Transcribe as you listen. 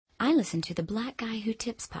I listen to the Black Guy Who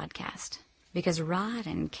Tips podcast because Rod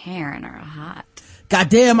and Karen are hot.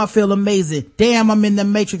 Goddamn, I feel amazing. Damn, I'm in the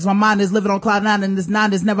matrix. My mind is living on cloud nine and this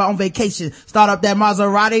nine is never on vacation. Start up that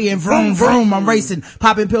Maserati and vroom, vroom, I'm racing.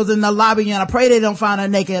 Popping pills in the lobby and I pray they don't find her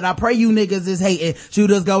naked. I pray you niggas is hating.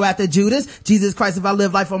 Shooters go after Judas. Jesus Christ, if I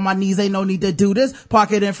live life on my knees, ain't no need to do this.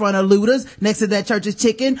 Park it in front of looters. Next to that church is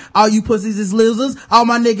chicken. All you pussies is losers. All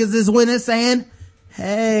my niggas is winners saying,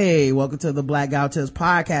 hey, welcome to the Black Guy Who Tips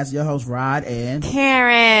podcast. Your host Rod and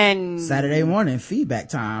Karen. Saturday morning feedback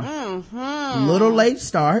time. A little late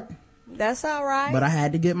start. That's all right. But I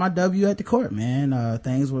had to get my W at the court, man.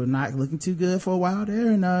 Things were not looking too good for a while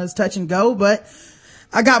there, and it's touch and go, but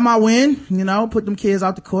I got my win, put them kids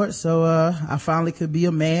out the court, so I finally could be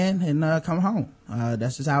a man and come home.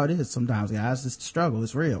 That's just how it is sometimes, guys. It's the struggle.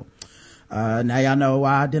 It's real. Now y'all know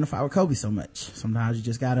why I identify with Kobe so much. Sometimes you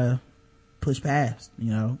just gotta push past,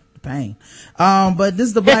 the pain. But this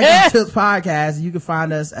is the Black Guy Who Tips podcast. You can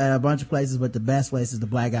find us at a bunch of places, but the best place is the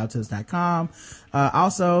blackguywhotips.com.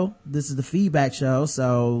 Also, this is the feedback show,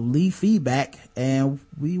 so leave feedback and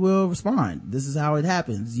we will respond. This is how it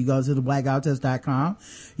happens. You go to the blackguywhotips.com.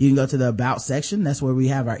 You can go to the about section. That's where we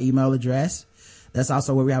have our email address. That's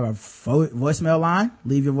also where we have our voicemail line.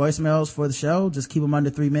 Leave your voicemails for the show. Just keep them under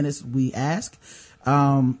 3 minutes, we ask.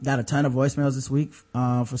 Got a ton of voicemails this week,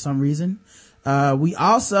 for some reason. We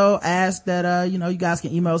also ask that, you guys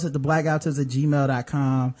can email us at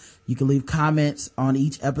theblackguywhotips@gmail.com. You can leave comments on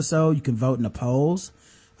each episode. You can vote in the polls.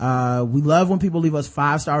 We love when people leave us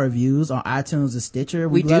 5-star reviews on iTunes and Stitcher.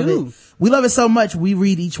 We love it so much, we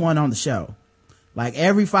read each one on the show. Like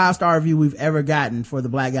every 5-star review we've ever gotten for the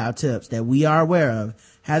Black Guy Who Tips that we are aware of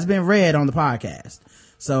has been read on the podcast.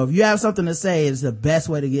 So if you have something to say, it's the best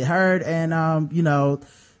way to get heard. And,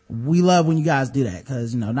 we love when you guys do that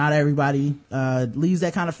because, not everybody, leaves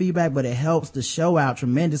that kind of feedback, but it helps the show out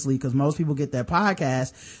tremendously because most people get their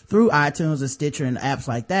podcast through iTunes and Stitcher and apps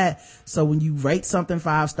like that. So when you rate something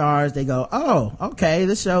 5 stars, they go, oh, okay,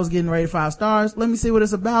 this show's getting rated 5 stars. Let me see what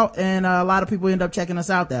it's about. And a lot of people end up checking us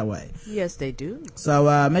out that way. Yes, they do.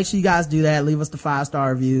 So, make sure you guys do that. Leave us the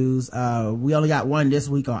 5-star reviews. We only got one this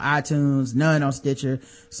week on iTunes, none on Stitcher.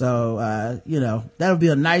 So, that'll be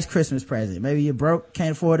a nice Christmas present. Maybe you're broke,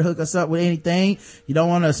 can't afford to hook us up with anything. You don't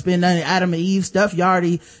want to spend any Adam and Eve stuff. You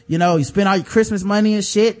already, you spend all your Christmas money and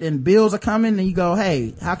shit and bills are coming and you go,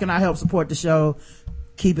 hey, how can I help support the show?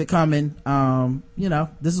 Keep it coming.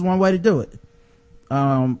 This is one way to do it.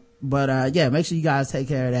 But make sure you guys take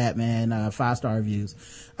care of that, man. 5-star reviews.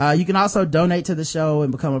 You can also donate to the show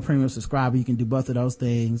and become a premium subscriber. You can do both of those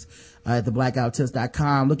things at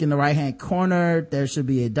theblackguywhotips.com. Look in the right hand corner. There should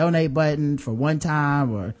be a donate button for one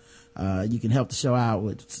time, or you can help the show out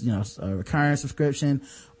with, a recurring subscription,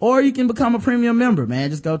 or you can become a premium member, man.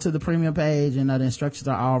 Just go to the premium page and the instructions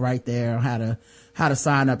are all right there on how to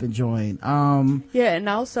sign up and join. And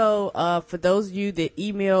also, for those of you that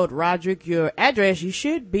emailed Roderick your address, you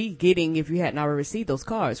should be getting, if you hadn't already received those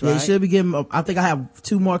cards, right? Yeah, you should be getting, I think I have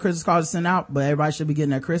 2 more Christmas cards to send out, but everybody should be getting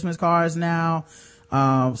their Christmas cards now.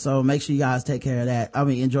 So make sure you guys take care of that.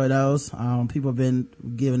 Enjoy those. People have been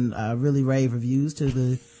giving, really rave reviews to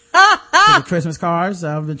the Christmas cards.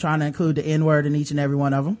 I've been trying to include the N-word in each and every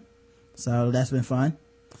one of them. So that's been fun.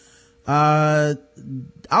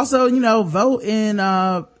 Also, vote in,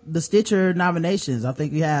 the Stitcher nominations. I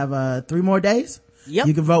think we have, 3 more days. Yep.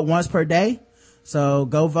 You can vote once per day. So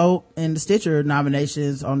go vote in the Stitcher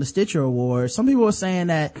nominations on the Stitcher Awards. Some people were saying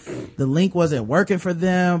that the link wasn't working for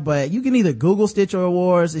them, but you can either Google Stitcher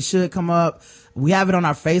Awards. It should come up. We have it on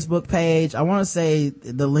our Facebook page. I want to say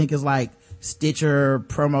the link is like Stitcher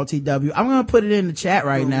promo TW. I'm going to put it in the chat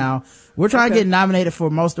right now. We're trying to get nominated for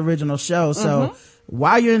most original show. So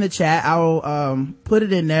while you're in the chat, I'll put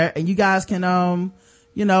it in there and you guys can go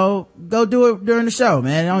do it during the show,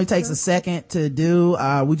 man. It only takes a second to do.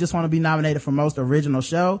 We just want to be nominated for most original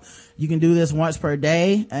show. You can do this once per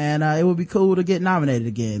day and it would be cool to get nominated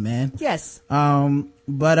again, man. Yes.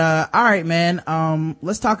 But all right, man.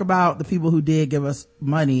 Let's talk about the people who did give us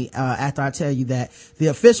money after I tell you that the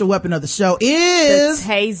official weapon of the show is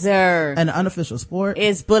the taser, and the unofficial sport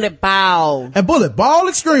is bullet ball and bullet ball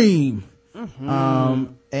extreme.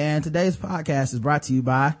 And today's podcast is brought to you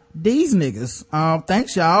by these niggas.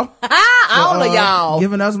 Thanks y'all. All of y'all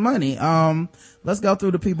giving us money. Let's go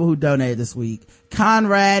through the people who donated this week.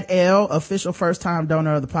 Conrad L, official first time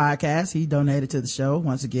donor of the podcast. He donated to the show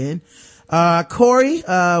once again. Corey,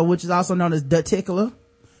 which is also known as The Tickler.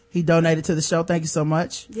 He donated to the show. Thank you so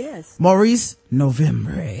much. Yes. Maurice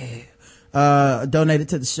November. donated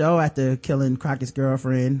to the show after killing Crockett's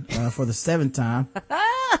girlfriend, for the 7th time.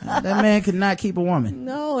 That man could not keep a woman.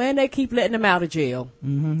 No, and they keep letting him out of jail.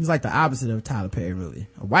 He's like the opposite of a Tyler Perry movie.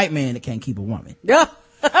 A white man that can't keep a woman. Yeah.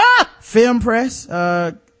 Film Press,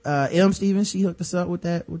 M. Stevens, she hooked us up with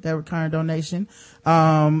that recurring donation.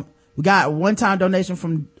 We got a one-time donation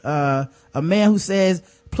from, a man who says,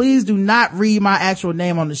 please do not read my actual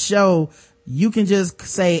name on the show. You can just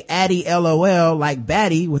say Addy LOL like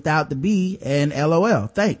Batty without the B and LOL.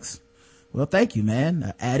 Thanks. Well, thank you,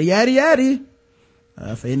 man. Addy.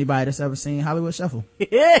 For anybody that's ever seen Hollywood Shuffle.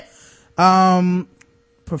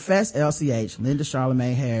 Profess LCH, Linda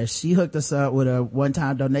Charlemagne Harris, she hooked us up with a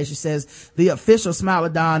one-time donation. She says, the official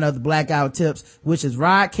Smilodon of the Blackout Tips, which is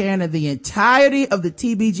Rod Karen and the entirety of the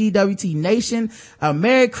TBGWT Nation, a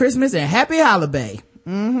Merry Christmas and Happy Holiday.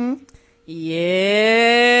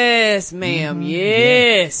 Yes, ma'am.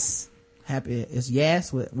 Yes. Happy, it's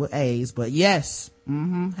yes with A's, but yes.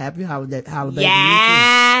 Happy holiday.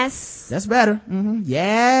 Yes. That's better.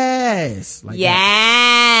 Yes. Like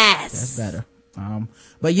yes. That's better.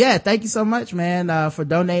 But yeah, thank you so much, man, for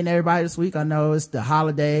donating everybody this week. I know it's the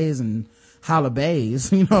holidays and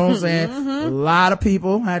holidays, you know what I'm saying? A lot of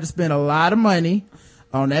people had to spend a lot of money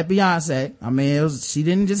on that Beyonce. I mean, she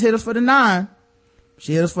didn't just hit us for the 9.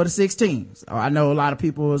 She hit us for the 16. So I know a lot of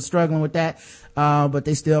people were struggling with that, but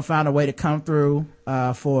they still found a way to come through,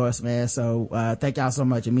 for us, man. So, thank y'all so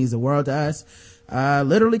much. It means the world to us.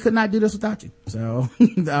 Literally could not do this without you. So,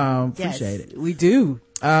 appreciate it. We do.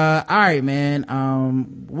 All right, man.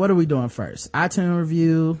 What are we doing first? iTunes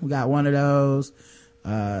review. We got one of those.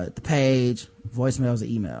 The page, voicemails and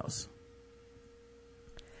emails.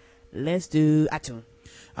 Let's do iTunes.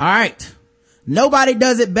 All right. Nobody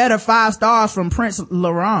does it better. 5 stars from Prince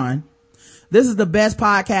Laron. This is the best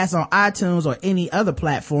podcast on iTunes or any other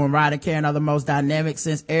platform. Rod and Karen are the most dynamic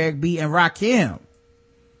since Eric B and Rakim.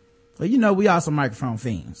 Well, you know, we also microphone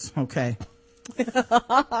fiends. Okay. You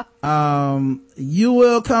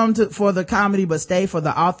will come for the comedy, but stay for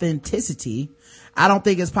the authenticity. I don't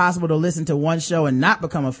think it's possible to listen to one show and not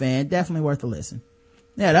become a fan. Definitely worth a listen.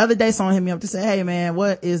 Yeah, the other day someone hit me up to say, hey man,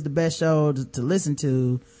 what is the best show to listen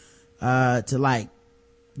to like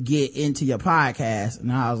get into your podcast?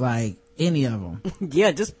 And I was like, any of them.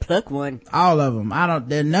 Yeah, just pluck one. All of them.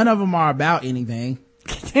 None of them are about anything.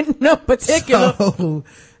 No particular. So,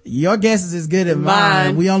 your guess is as good as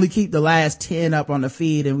mine. We only keep the last 10 up on the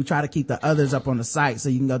feed, and we try to keep the others up on the site, so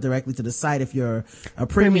you can go directly to the site if you're a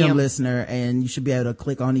premium listener, and you should be able to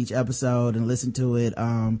click on each episode and listen to it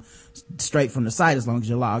straight from the site as long as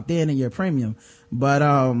you're logged in and you're premium. But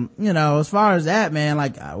you know, as far as that, man,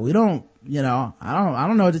 like we don't, you know, I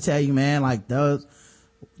don't know what to tell you, man. Like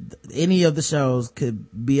any of the shows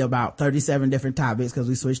could be about 37 different topics, because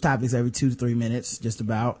we switch topics every 2 to 3 minutes, just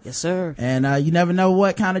about. Yes, sir. And you never know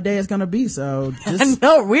what kind of day it's gonna be, so just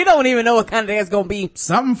no, we don't even know what kind of day it's gonna be.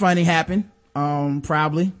 Something funny happened,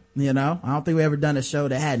 probably, you know. I don't think we ever done a show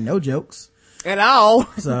that had no jokes at all.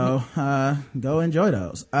 So go enjoy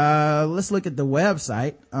those. Let's look at the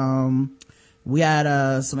website. We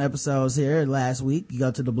had some episodes here last week. You go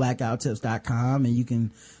to theblackouttips.com and you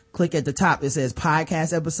can click at the top. It says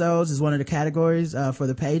podcast episodes is one of the categories for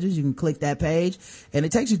the pages. You can click that page and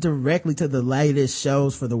it takes you directly to the latest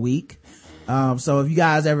shows for the week. So if you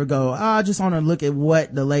guys ever go, I just want to look at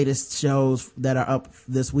what the latest shows that are up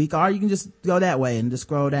this week are, you can just go that way and just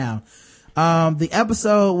scroll down. The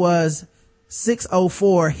episode was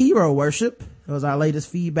 604 Hero Worship. It was our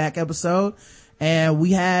latest feedback episode. And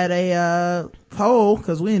we had a poll,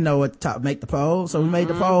 because we didn't know what to make the poll. So we made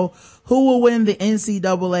the poll. Who will win the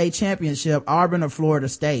NCAA championship, Auburn or Florida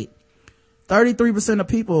State? 33% of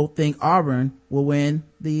people think Auburn will win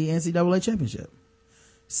the NCAA championship.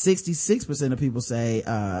 66% of people say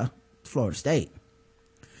Florida State.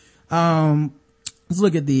 Let's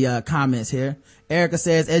look at the comments here. Erica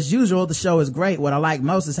says, as usual, the show is great. What I like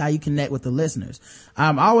most is how you connect with the listeners.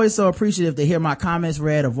 I'm always so appreciative to hear my comments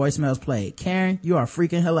read or voicemails played. Karen, you are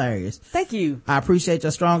freaking hilarious. Thank you. I appreciate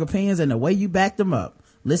your strong opinions and the way you back them up.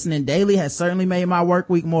 Listening daily has certainly made my work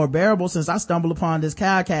week more bearable since I stumbled upon this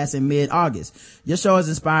podcast in mid-August. Your show has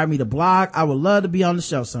inspired me to blog. I would love to be on the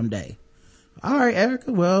show someday. All right,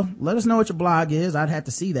 Erica. Well, let us know what your blog is. I'd have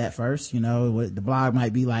to see that first. You know, the blog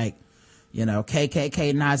might be like, you know,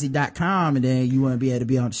 kkknazi.com, and then you wouldn't be able to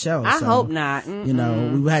be on the show. I hope not. You know,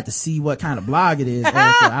 we would have to see what kind of blog it is.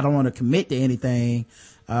 I don't want to commit to anything,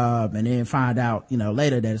 and then find out, you know,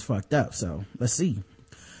 later that it's fucked up. So let's see.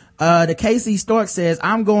 The KC Stork says,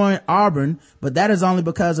 I'm going Auburn, but that is only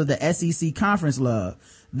because of the SEC conference love.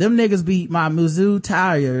 Them niggas beat my Mizzou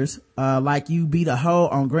tires, like you beat a hoe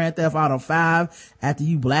on Grand Theft Auto 5 after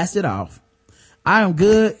you blast it off. I am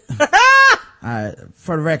good.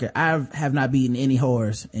 For the record, I have not beaten any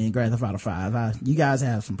whores in Grand Theft Auto 5. You guys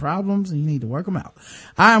have some problems and you need to work them out.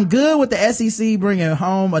 I am good with the SEC bringing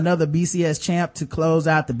home another BCS champ to close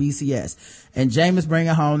out the BCS, and Jameis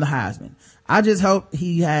bringing home the Heisman. I just hope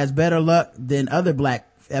he has better luck than other black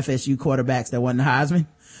FSU quarterbacks that won the Heisman.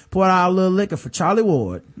 Pour out a little liquor for Charlie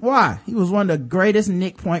Ward. Why? He was one of the greatest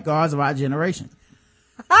Nick point guards of our generation.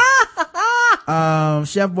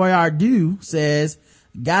 Chef Boyardee says,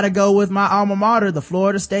 gotta go with my alma mater, the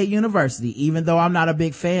Florida State University. Even though I'm not a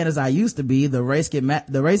big fan as I used to be, the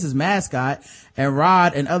racist mascot and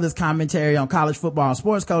Rod and others' commentary on college football and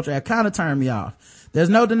sports culture have kind of turned me off. There's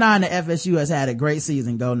no denying that FSU has had a great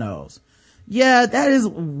season, go Noles. Yeah, that is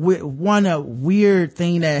one weird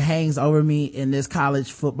thing that hangs over me in this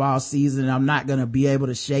college football season. I'm not gonna be able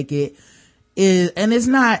to shake it. And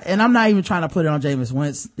I'm not even trying to put it on Jameis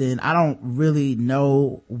Winston. I don't really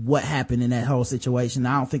know what happened in that whole situation.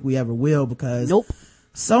 I don't think we ever will, because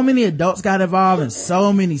so many adults got involved and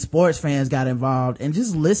so many sports fans got involved, and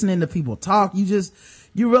just listening to people talk,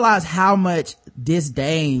 you realize how much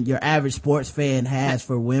disdain your average sports fan has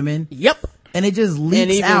for women. Yep. And it just leaks out.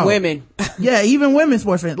 And even women. Yeah, even women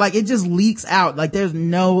sports fans. Like, it just leaks out. Like,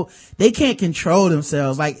 they can't control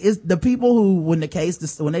themselves. Like, it's the people who, when they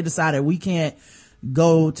decided we can't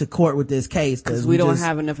go to court with this case because we don't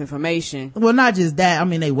have enough information. Well, not just that. I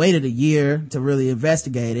mean, they waited a year to really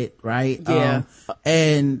investigate it, right? Yeah.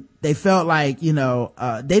 And they felt like,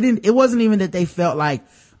 it wasn't even that they felt like,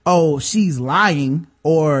 oh, she's lying,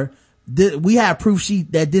 or we have proof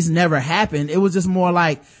that this never happened. It was just more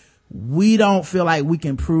like, we don't feel like we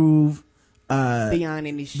can prove beyond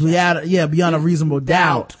any shadow. Beyond a reasonable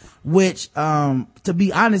doubt. Which to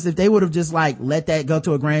be honest, if they would have just like let that go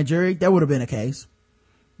to a grand jury, there would have been a case.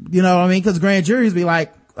 You know what I mean? Because grand juries be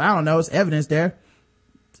like, I don't know, it's evidence there,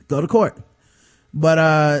 go to court.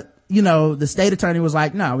 But the state attorney was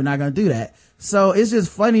like, no, we're not gonna do that. So it's just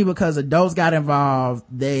funny because adults got involved.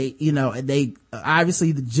 They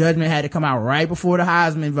obviously the judgment had to come out right before the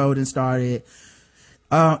Heisman voting started.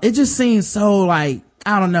 It just seems so like,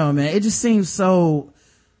 I don't know, man. It just seems so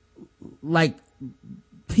like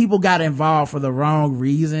people got involved for the wrong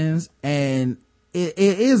reasons, and it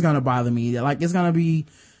is gonna bother me. Like,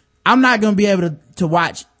 I'm not gonna be able to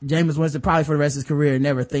watch Jameis Winston probably for the rest of his career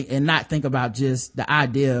and not think about just the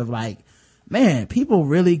idea of like, man, people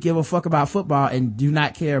really give a fuck about football and do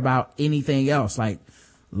not care about anything else. Like,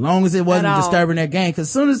 long as it wasn't disturbing their game. Cause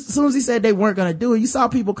soon as he said they weren't gonna do it, you saw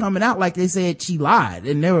people coming out like they said she lied,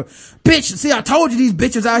 and they were, bitch, see, I told you these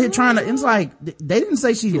bitches out here trying to, it's like, they didn't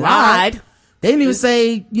say she lied. They didn't even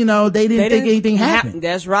say, they didn't think anything happened.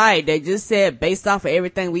 That's right. They just said, based off of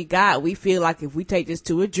everything we got, we feel like if we take this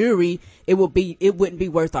to a jury, it wouldn't be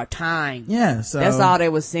worth our time. Yeah, so. That's all they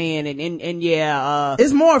were saying. And yeah,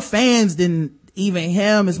 it's more fans than even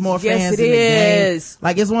him. It's more fans than the game.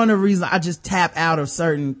 Like, it's one of the reasons I just tap out of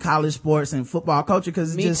certain college sports and football culture,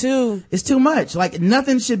 cause it's too much. Like,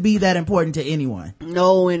 nothing should be that important to anyone.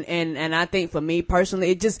 No, and I think for me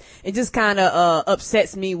personally, it just kind of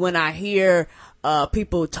upsets me when I hear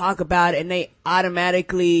people talk about it and they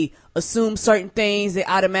automatically assume certain things. They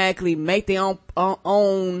automatically make their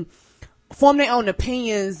own form their own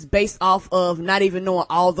opinions based off of not even knowing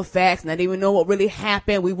all the facts, not even know what really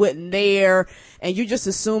happened. We wasn't there, and you're just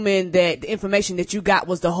assuming that the information that you got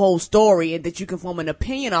was the whole story and that you can form an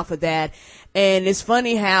opinion off of that. And it's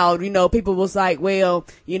funny how, people was like, well,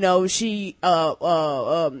 she had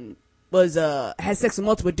sex with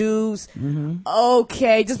multiple dudes. Mm-hmm.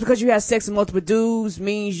 Okay, just because you have sex with multiple dudes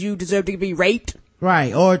means you deserve to be raped,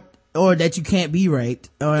 right? Or that you can't be raped.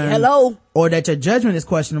 Hello. Or that your judgment is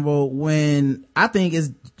questionable, when I think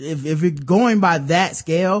if you're going by that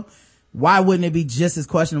scale, why wouldn't it be just as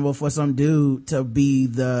questionable for some dude to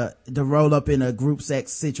roll up in a group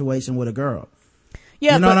sex situation with a girl?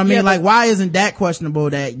 Yeah. You know what I mean? Yeah, like, why isn't that questionable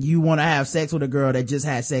that you want to have sex with a girl that just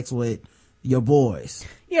had sex with your boys?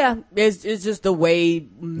 Yeah, it's just the way,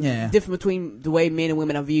 different between the way men and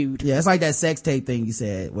women are viewed. Yeah, it's like that sex tape thing you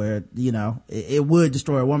said, where, it would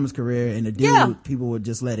destroy a woman's career, and the dude, people would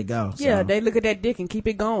just let it go. So. Yeah, they look at that dick and keep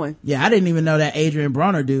it going. Yeah, I didn't even know that Adrian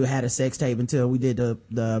Bronner dude had a sex tape until we did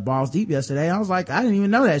the Balls Deep yesterday. I was like, I didn't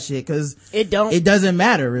even know that shit, cause it doesn't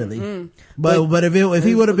matter really. Mm-hmm. But if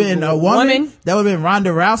he would have been a woman, that would have been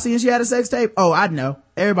Ronda Rousey and she had a sex tape. Oh, I'd know.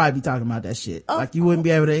 Everybody be talking about that shit. Like, you wouldn't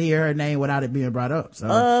be able to hear her name without it being brought up. So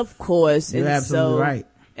of course, you're absolutely right.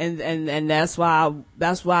 And that's why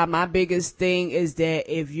my biggest thing is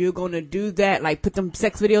that if you're gonna do that, like put them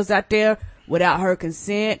sex videos out there, without her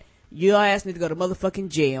consent, your ass need to go to motherfucking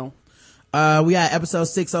jail. We got episode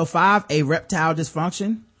 605, a reptile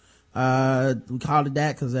dysfunction. We called it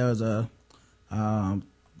that because there was a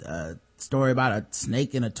story about a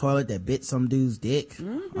snake in a toilet that bit some dude's dick.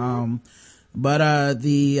 But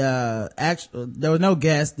there was no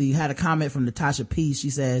guest. They had a comment from Natasha P. She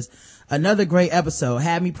says, another great episode.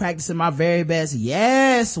 Had me practicing my very best.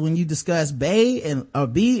 Yes, when you discuss B and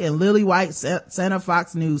Lily White Santa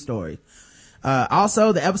Fox News story.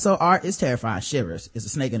 Also the episode art is terrifying. Shivers. It's a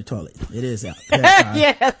snake in the toilet. It is terrifying.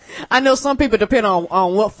 Yeah. I know some people, depend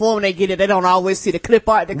on what form they get it, they don't always see the clip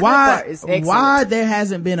art. The clip art is excellent. Why there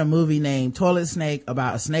hasn't been a movie named Toilet Snake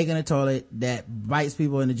about a snake in a toilet that bites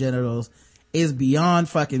people in the genitals is beyond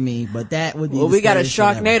fucking me, but that would be we got a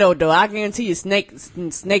Sharknado though. I guarantee you snake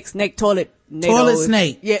toilet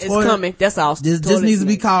snake. Yeah, it's coming. That's all. This needs to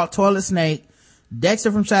be called Toilet Snake.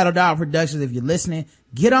 Dexter from Shadow Dog Productions, if you're listening,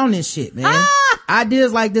 get on this shit, man.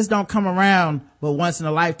 Ideas like this don't come around but once in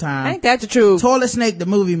a lifetime. Ain't that the truth? Toilet Snake the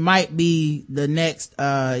movie might be the next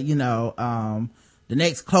the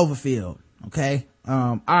next Cloverfield. Okay.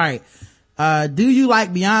 All right. Do you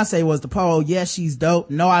like Beyonce was the poll. Yes, she's dope.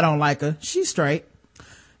 No, I don't like her. She's straight.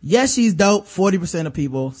 Yes, she's dope. 40% of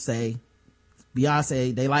people say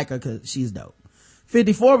Beyonce, they like her cause she's dope.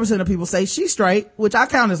 54% of people say she's straight, which I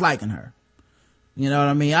count as liking her. You know what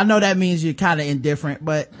I mean? I know that means you're kind of indifferent,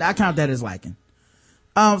 but I count that as liking.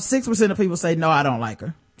 6% of people say no, I don't like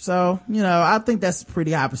her. So, I think that's a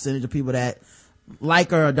pretty high percentage of people that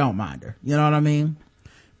like her or don't mind her. You know what I mean?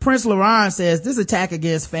 Prince Laurent says, this attack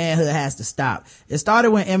against fanhood has to stop. It started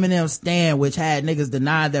when Eminem's Stan, which had niggas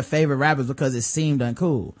denying their favorite rappers because it seemed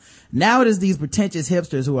uncool. Now it is these pretentious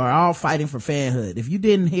hipsters who are all fighting for fanhood. If you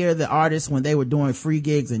didn't hear the artists when they were doing free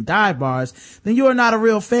gigs and dive bars, then you are not a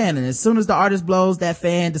real fan. And as soon as the artist blows, that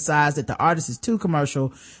fan decides that the artist is too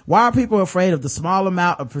commercial. Why are people afraid of the small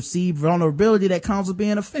amount of perceived vulnerability that comes with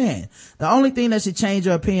being a fan? The only thing that should change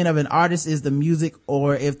your opinion of an artist is the music,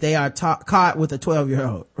 or if they are caught with a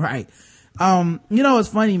 12-year-old, right? It's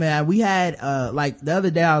funny, man. We had, the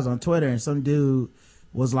other day I was on Twitter and some dude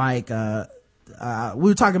was like, we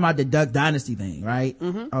were talking about the Duck Dynasty thing, right?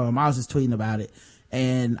 I was just tweeting about it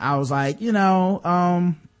and I was like,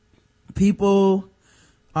 people,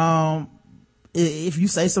 if you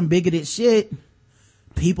say some bigoted shit,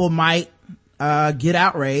 people might, get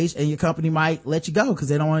outraged and your company might let you go because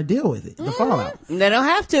they don't want to deal with it, the fallout. They don't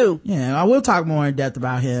have to. Yeah, I will talk more in depth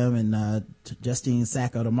about him and, Justine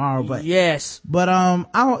Sacco tomorrow, but. Yes. But,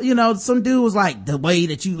 some dude was like, the way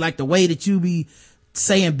that you be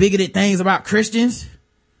saying bigoted things about Christians.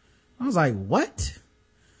 I was like, what?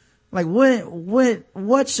 Like,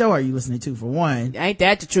 what show are you listening to, for one? Ain't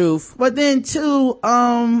that the truth? But then two,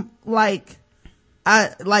 someone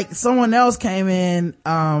else came in,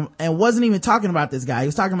 and wasn't even talking about this guy. He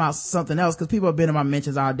was talking about something else because people have been in my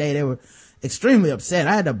mentions all day. They were extremely upset.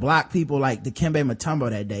 I had to block people like Dikembe Mutombo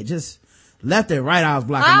that day. Just left and right, I was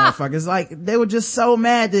blocking motherfuckers. Like, they were just so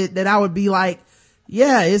mad that I would be like,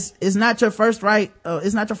 yeah, it's not your first right,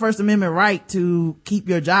 it's not your First Amendment right to keep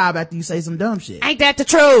your job after you say some dumb shit. Ain't that the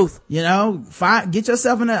truth? Get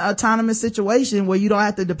yourself in an autonomous situation where you don't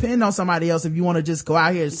have to depend on somebody else if you want to just go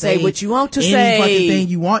out here and say what you want to any say. Fucking thing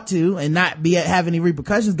you want to and not have any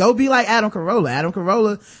repercussions. Go be like Adam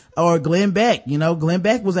Carolla or Glenn Beck. Glenn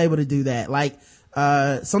Beck was able to do that. Like,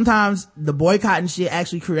 sometimes the boycotting shit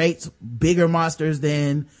actually creates bigger monsters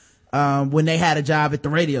than when they had a job at the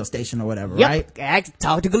radio station or whatever, right? I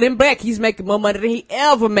talked to Glenn Beck. He's making more money than he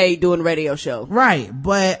ever made doing a radio show. Right.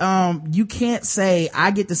 But, you can't say,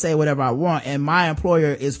 I get to say whatever I want and my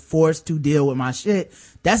employer is forced to deal with my shit.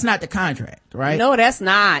 That's not the contract, right? No, that's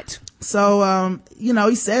not. So,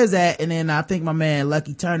 he says that, and then I think my man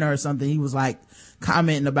Lucky Turner or something, he was like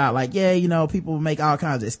commenting about like, yeah, people make all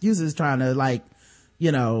kinds of excuses trying to like,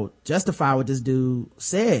 justify what this dude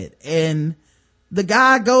said. And the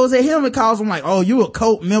guy goes at him and calls him like, oh, you a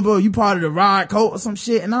cult member, you part of the riot cult or some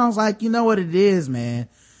shit. And I was like, you know what it is, man?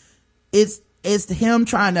 It's him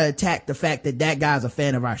trying to attack the fact that guy's a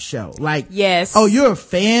fan of our show. Like, yes. Oh, you're a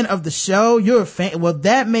fan of the show? You're a fan? Well,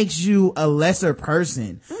 that makes you a lesser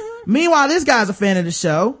person. Meanwhile, this guy's a fan of the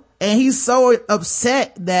show and he's so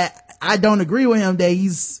upset that I don't agree with him that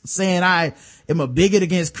he's saying I am a bigot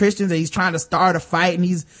against Christians and he's trying to start a fight and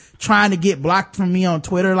he's trying to get blocked from me on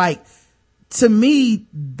Twitter. Like, to me,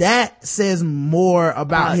 that says more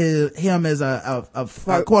about him as a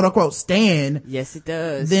quote unquote stan. Yes, it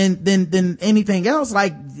does. Than anything else.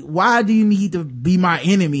 Like, why do you need to be my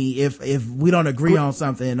enemy if we don't agree on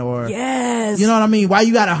something? Or, yes, you know what I mean? Why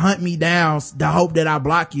you gotta hunt me down to hope that I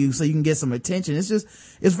block you so you can get some attention? It's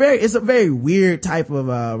a very weird type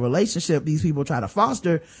of, relationship these people try to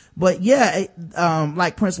foster. But yeah,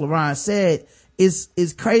 like Prince LaRon said,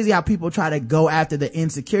 it's crazy how people try to go after the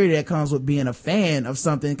insecurity that comes with being a fan of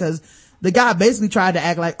something, because the guy basically tried to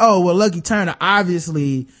act like, oh, well, Lucky Turner,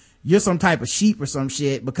 obviously you're some type of sheep or some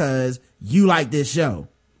shit because you like this show.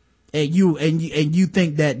 And you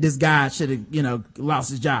think that this guy should have, lost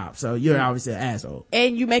his job. So you're obviously an asshole.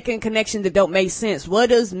 And you making connections that don't make sense. What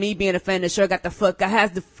does me being a fan of the show got the fuck,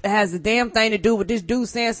 has the damn thing to do with this dude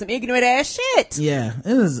saying some ignorant ass shit? Yeah.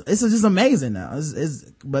 It's just amazing now.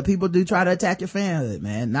 But people do try to attack your fanhood,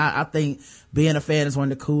 man. I think being a fan is one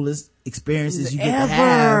of the coolest experiences you get to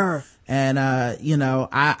have. And,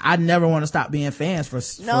 I never want to stop being fans for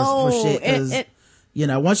shit. Cause,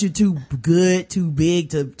 once you're too good, too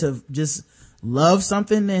big to just love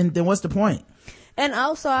something, then what's the point? And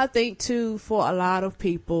also, I think too, for a lot of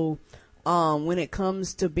people, when it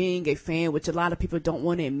comes to being a fan, which a lot of people don't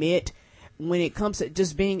want to admit, when it comes to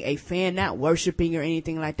just being a fan, not worshiping or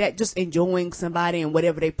anything like that, just enjoying somebody and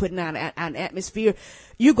whatever they putting out an atmosphere,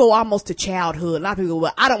 you go almost to childhood. A lot of people go,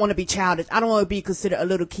 well, I don't want to be childish. I don't want to be considered a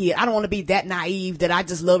little kid. I don't want to be that naive that I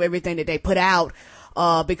just love everything that they put out.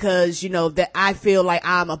 Because, that I feel like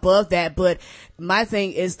I'm above that. But my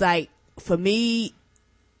thing is, like, for me,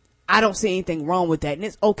 I don't see anything wrong with that. And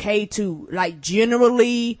it's okay to, like,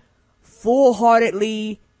 generally,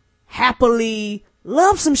 full-heartedly, happily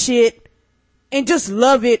love some shit and just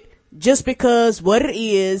love it just because what it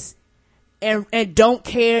is, and don't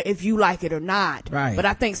care if you like it or not. Right. But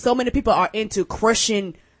I think so many people are into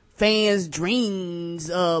crushing fans' dreams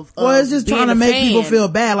of well, it's just trying to make people feel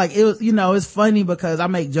bad. Like, it was, it's funny because I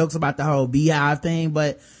make jokes about the whole Beehive thing,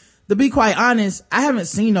 but to be quite honest, I haven't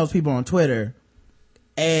seen those people on Twitter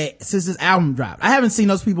since this album dropped. I haven't seen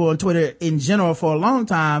those people on Twitter in general for a long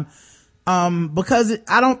time, because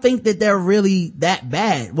I don't think that they're really that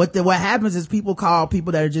bad. What happens is people call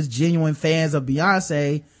people that are just genuine fans of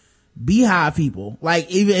Beyonce Beehive people. Like,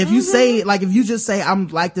 even if you say, like, if you just say I'm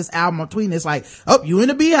like this album on tweeting, it's like, oh, you in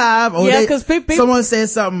the Beehive, or cause someone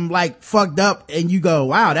says something like fucked up and you go,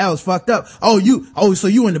 wow, that was fucked up. So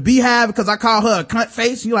you in the Beehive because I call her a cunt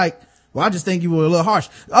face? You like, well, I just think you were a little harsh.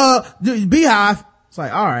 Beehive. It's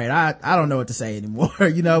like, all right, I don't know what to say anymore.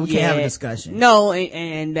 We can't have a discussion. No,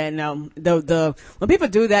 and when people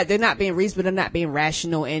do that, they're not being reasonable, they're not being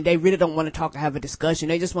rational, and they really don't want to talk or have a discussion.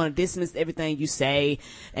 They just want to dismiss everything you say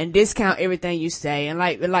and discount everything you say. And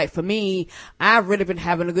like for me, I've really been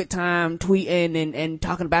having a good time tweeting and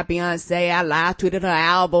talking about Beyonce. I live tweeted her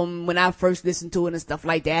album when I first listened to it and stuff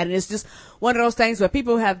like that. And it's just one of those things where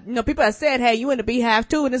people have said, hey, you in the Beehive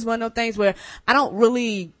too? And it's one of those things where I don't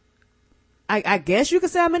really, I guess you could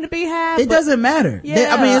say I'm in the Beehive. It doesn't matter.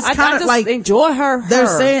 Yeah, it's kind of like, enjoy her. They're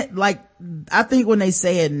saying, like, I think when they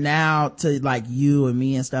say it now to like you and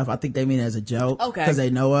me and stuff, I think they mean it as a joke. Okay. Cause they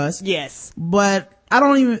know us. Yes. But I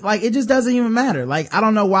don't even, like, it just doesn't even matter. Like, I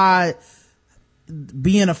don't know why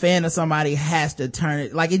being a fan of somebody has to turn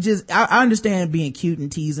it, like, it just, I understand being cute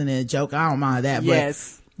and teasing and a joke. I don't mind that.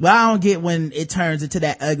 Yes. But I don't get when it turns into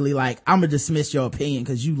that ugly, like, I'm gonna dismiss your opinion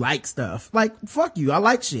because you like stuff. Like, fuck you. I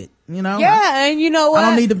like shit. Yeah, and you know what? I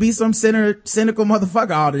don't need to be some cynical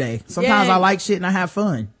motherfucker all day. Sometimes I like shit and I have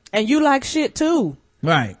fun. And you like shit too.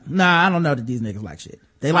 Right. Nah, I don't know that these niggas like shit.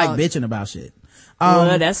 They like bitching about shit.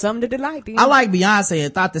 Well, that's something that they like. I like Beyonce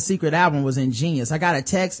and thought the Secret album was ingenious. I got a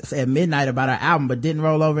text at midnight about her album, but didn't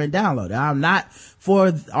roll over and download it. I'm not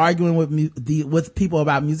for arguing with people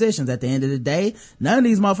about musicians. At the end of the day, none of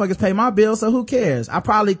these motherfuckers pay my bill, so who cares? I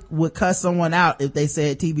probably would cuss someone out if they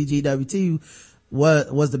said TBGW2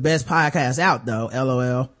 was the best podcast out, though.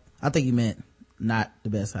 LOL. I think you meant not the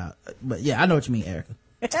best out, but yeah, I know what you mean, Erica.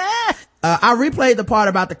 I replayed the part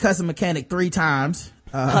about the cussing mechanic 3 times.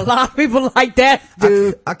 A lot of people like that,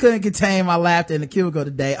 dude. I couldn't contain my laughter in the cubicle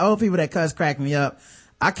today. Old people that cuss crack me up.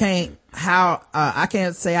 I can't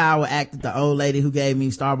say how I would act if the old lady who gave me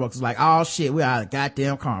Starbucks was like, oh shit, we out of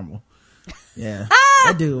goddamn caramel. Yeah.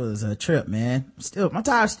 That dude was a trip, man. My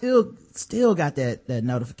tire still got that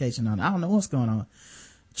notification on it. I don't know what's going on.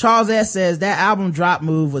 Charles S says that album drop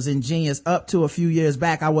move was ingenious. Up to a few years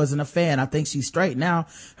back, I wasn't a fan. I think she's straight now.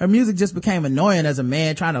 Her music just became annoying as a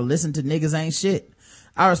man trying to listen to niggas ain't shit.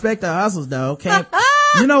 I respect her hustles though.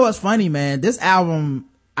 You know what's funny, man? This album,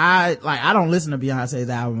 I don't listen to Beyonce's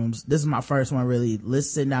albums. This is my first one really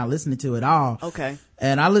sitting down listening to it all. Okay.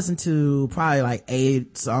 And I listened to probably like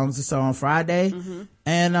 8 songs or so on Friday.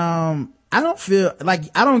 And I don't feel like,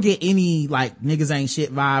 I don't get any like niggas ain't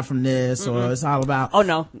shit vibe from this, or it's all about, Oh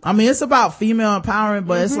no. I mean, it's about female empowerment,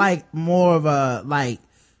 but it's like more of a like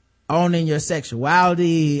owning your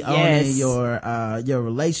sexuality, owning your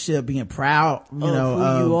relationship, being proud, you know,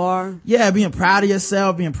 who you are. Yeah, being proud of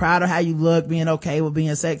yourself, being proud of how you look, being okay with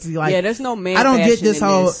being sexy. Like, Yeah, there's no man. I don't get this in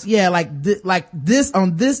whole, this. yeah, like this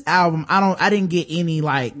on this album, I didn't get any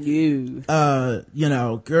like, You. you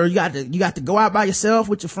know, girl, you got to go out by yourself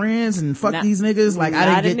with your friends and fuck these niggas. Like,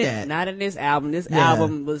 I didn't get that. Not in this album. This Yeah.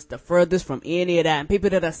 album was the furthest from any of that. And people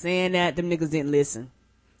that are saying that, them niggas didn't listen.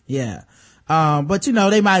 Yeah. But you know,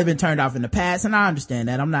 they might have been turned off in the past, and I understand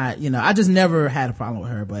that. I'm not, you know, I just never had a problem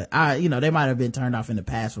with her, but you know, they might have been turned off in the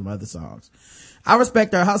past from other songs. I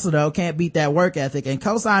respect her hustle though, can't beat that work ethic, and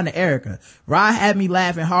co-sign to Erica. Rod had me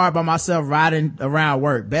laughing hard by myself riding around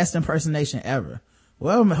work. Best impersonation ever.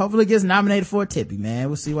 Well, hopefully it gets nominated for a Tippy, man.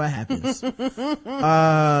 We'll see what happens.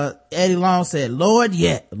 Eddie Long said, Lord,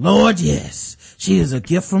 yes. She is a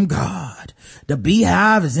gift from God. The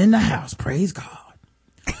beehive is in the house. Praise God.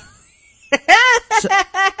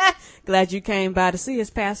 Glad you came by to see us,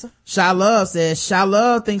 Pastor. Shy Love says, Shy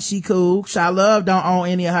Love thinks she cool. Shy Love don't own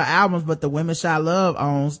any of her albums, but the women Shy Love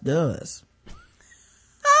owns does.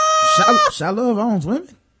 Shy Love owns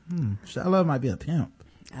women? Shy Love might be a pimp.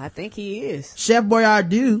 I think he is. Chef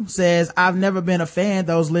Boyardee says, I've never been a fan.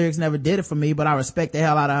 Those lyrics never did it for me, but I respect the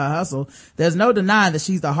hell out of her hustle. There's no denying that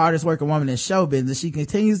she's the hardest working woman in show business. She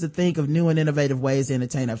continues to think of new and innovative ways to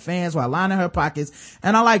entertain her fans while lining her pockets,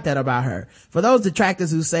 and I like that about her. For those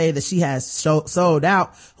detractors who say that she has sold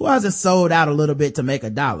out, who hasn't sold out a little bit to make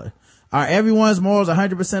 $1? Are everyone's morals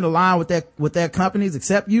 100% aligned with their companies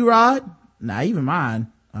except you, Rod? Nah, even mine.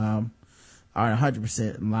 Are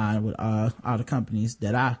 100% in line with all the companies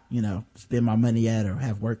that I, you know, spend my money at or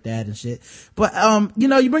have worked at and shit. But you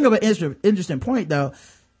know, you bring up an interesting point though.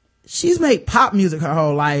 She's made pop music her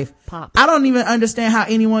whole life. Pop. I don't even understand how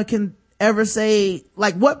anyone can ever say,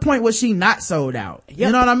 like, what point was she not sold out? Yep.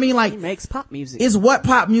 You know what I mean? Like, He makes pop music. is what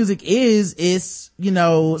pop music is, you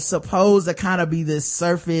know, supposed to kind of be this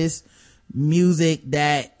surface music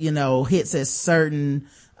that, you know, hits at certain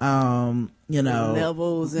you know,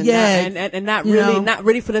 levels and yeah, and not really, not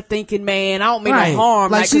ready for the thinking man. I don't mean no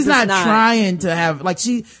harm. Like, she's not trying to have, like,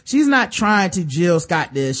 she's not trying to Jill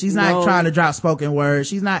Scott this. She's not trying to drop spoken word.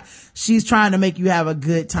 She's trying to make you have a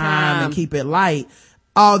good time and keep it light.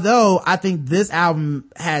 Although I think this album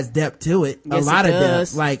has depth to it. Yes, a lot it of does.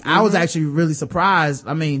 depth. Like, I was actually really surprised.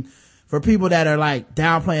 I mean, for people that are like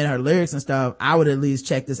downplaying her lyrics and stuff, I would at least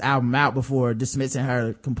check this album out before dismissing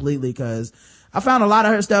her completely, cause I found a lot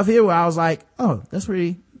of her stuff here where I was like, oh, that's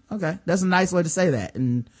pretty, okay. That's a nice way to say that.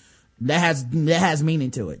 And that has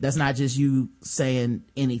meaning to it. That's not just you saying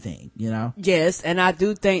anything, you know? Yes. And I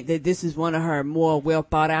do think that this is one of her more well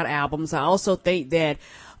thought out albums. I also think that,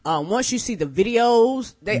 once you see the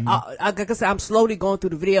videos, like I said, I'm slowly going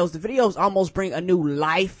through the videos. The videos almost bring a new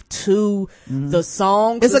life to the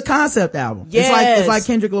songs. It's a concept album. Yes. It's like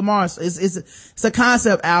Kendrick Lamar's. It's a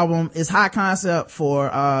concept album. It's high concept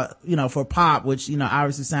for, you know, for pop, which, you know,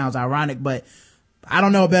 obviously sounds ironic, but I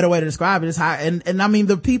don't know a better way to describe it. It's high. And I mean,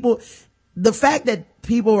 the fact that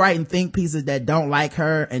people writing think pieces that don't like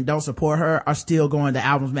her and don't support her are still going, the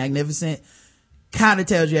album's magnificent, kind of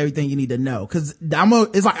tells you everything you need to know. Cause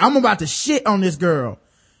it's like, I'm about to shit on this girl,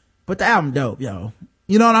 but the album dope, yo.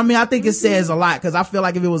 You know what I mean? I think it says a lot, cause I feel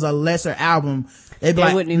like if it was a lesser album, they'd be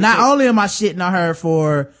like, not only am I shitting on her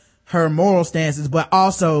for her moral stances, but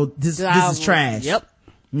also this is trash. Yep.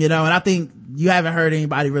 You know, and I think you haven't heard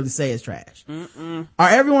anybody really say it's trash. Are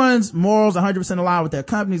everyone's morals 100% aligned with their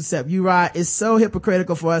companies except you, Rod? It's so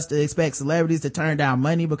hypocritical for us to expect celebrities to turn down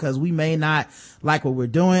money because we may not like what we're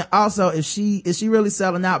doing. Also, is she really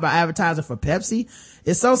selling out by advertising for Pepsi?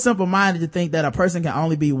 It's so simple-minded to think that a person can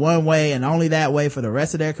only be one way and only that way for the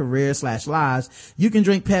rest of their career / lives. You can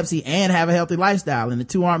drink Pepsi and have a healthy lifestyle, and the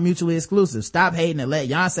two aren't mutually exclusive. Stop hating and let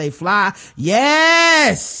Beyonce fly.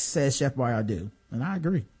 Yes, says Chef Boyardee. And I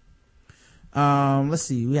agree. Let's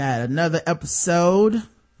see. We had another episode.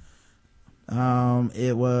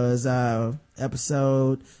 It was,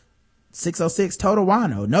 episode 606, Total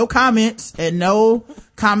Wino. No comments and no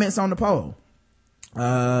comments on the poll.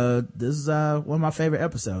 This is, one of my favorite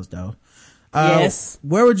episodes though. Yes.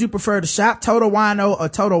 Where would you prefer to shop? Total Wino or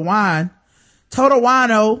Total Wine? Total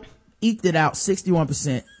Wino eked it out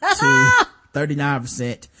 61% to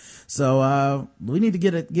 39%. So, we need to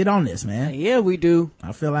get on this, man. Yeah, we do.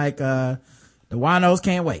 I feel like, the winos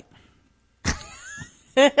can't wait.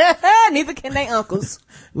 Neither can they uncles.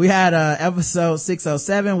 We had episode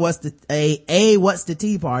 607, What's the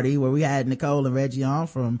Tea Party, where we had Nicole and Reggie on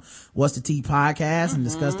from What's the Tea podcast and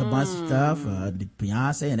discussed a bunch of stuff,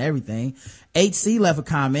 Beyonce and everything. HC left a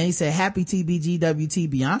comment. He said, happy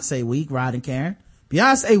TBGWT Beyonce week, Rod and Karen.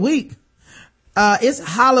 Beyonce week. It's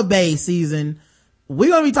holiday season. We're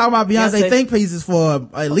gonna be talking about Beyonce think pieces for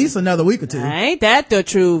at least another week or two. Ain't that the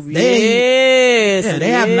truth? Yes. Yeah,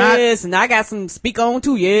 they have not. Yes, and I got some speak on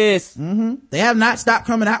too. Yes. Mm-hmm. They have not stopped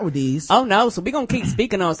coming out with these. Oh no, so we gonna keep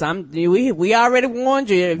speaking on some. We already warned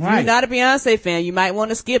you. If you're not a Beyonce fan, you might want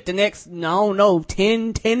to skip the next,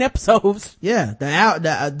 10 episodes. Yeah,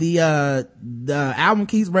 the album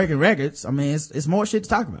keeps breaking records. I mean, it's more shit to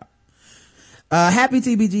talk about. Happy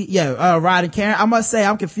TBG, Rod and Karen. I must say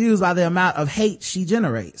I'm confused by the amount of hate she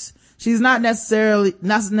generates. She's not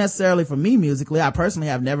necessarily for me musically. I personally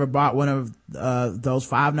have never bought one of those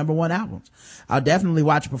 5 number 1 albums. I'll definitely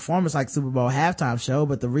watch a performance like Super Bowl halftime show,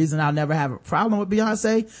 but the reason I'll never have a problem with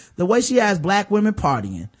Beyonce, the way she has black women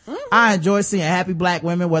partying. Mm-hmm. I enjoy seeing happy black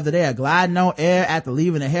women, whether they are gliding on air after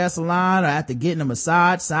leaving a hair salon or after getting a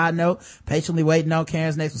massage. Side note, patiently waiting on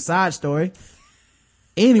Karen's next massage story.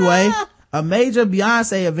 Anyway, a major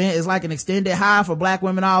Beyonce event is like an extended high for black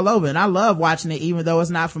women all over, and I love watching it even though it's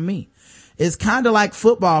not for me. It's kind of like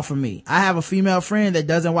football for me. I have a female friend that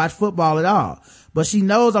doesn't watch football at all, but she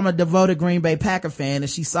knows I'm a devoted Green Bay Packer fan, and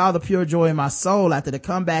she saw the pure joy in my soul after the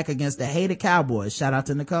comeback against the hated Cowboys. Shout out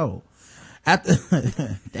to Nicole. After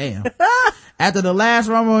the last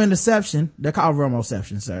Romo interception, they're called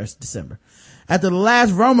Romoception, sir. It's December. After the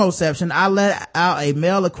last Romoception, I let out a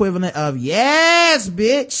male equivalent of yes,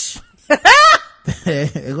 bitch.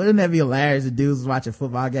 Wouldn't that be hilarious if dudes was watching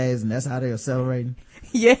football games and that's how they were celebrating?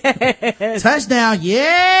 Yes. Touchdown,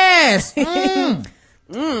 yes. So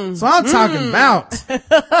I'm talking about.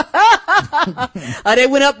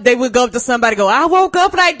 They would go up to somebody and go, I woke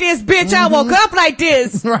up like this, bitch. I woke up like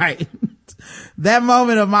this. Right. That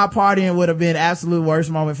moment of my partying would have been absolute worst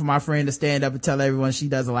moment for my friend to stand up and tell everyone she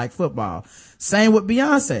doesn't like football. Same with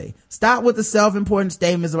Beyonce. Stop with the self-important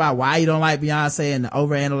statements about why you don't like Beyonce and the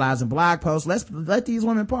overanalyzing blog posts. Let these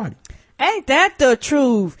women party. Ain't that the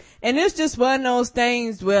truth? And it's just one of those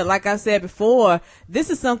things where, like I said before,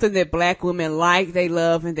 this is something that black women like, they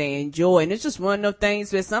love, and they enjoy. And it's just one of those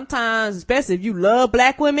things where sometimes, especially if you love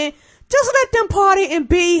black women, just let them party and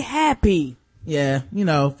be happy. Yeah,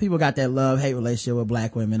 people got that love-hate relationship with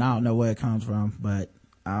black women. I don't know where it comes from, but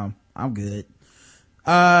I'm good.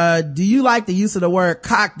 Do you like the use of the word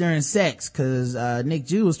cock during sex? Cause Nick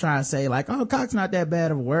Jew was trying to say like, oh, cock's not that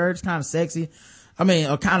bad of a word, it's kind of sexy,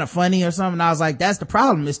 or kind of funny or something. I was like, that's the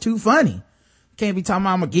problem, it's too funny. Can't be talking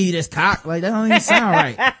about I'm gonna give you this cock, like that don't even sound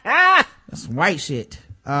right. That's white shit.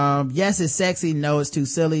 Yes, it's sexy, no, it's too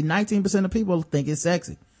silly. 19% of people think it's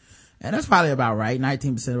sexy, and that's probably about right.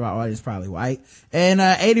 19% of our audience is probably white, and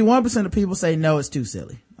 81% of people say no, it's too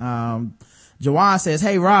silly. Jawan says,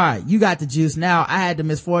 hey Rod, you got the juice now. I had the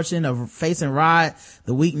misfortune of facing Rod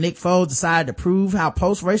the week Nick Foles decided to prove how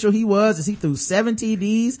post-racial he was as he threw 7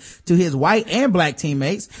 TDs to his white and black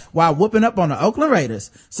teammates while whooping up on the Oakland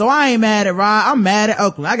Raiders. So I ain't mad at Rod, I'm mad at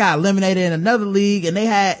Oakland. I got eliminated in another league and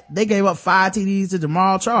they gave up 5 TDs to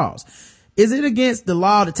Jamal Charles. Is it against the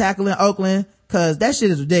law to tackle in Oakland? Cause that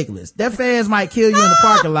shit is ridiculous. Their fans might kill you in the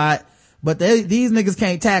parking lot, but these niggas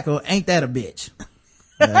can't tackle. Ain't that a bitch?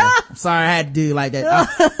 I'm sorry I had to do you like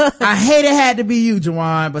that. I hate it had to be you,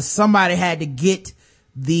 Jawan, but somebody had to get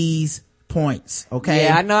these points, okay?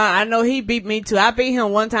 Yeah, I know he beat me too. I beat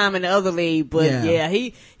him one time in the other league, but yeah,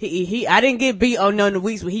 he I didn't get beat on none of the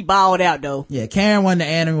weeks, but he balled out though. Yeah, Karen won the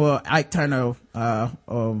annual Ike Turner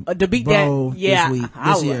to beat bro that. Yeah,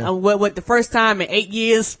 this year. What the first time in 8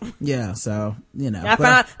 years. Yeah, so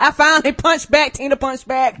I finally punched back. Tina punched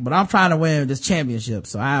back. But I'm trying to win this championship,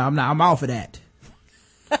 so I'm off of that.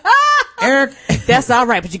 Eric, that's all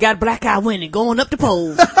right, but you got a black eye winning going up the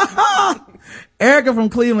polls. Erica from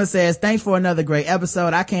Cleveland says, thanks for another great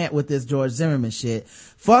episode. I can't with this George Zimmerman shit.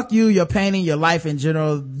 Fuck you, your painting, your life in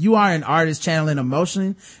general. You are an artist channeling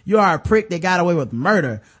emotion. You are a prick that got away with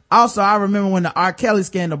murder. Also, I remember when the R. Kelly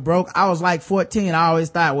scandal broke, I was like 14. I always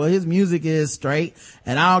thought, well, his music is straight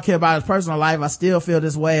and I don't care about his personal life. I still feel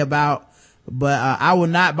this way about, but I will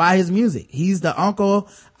not buy his music. He's the uncle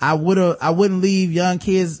I wouldn't leave young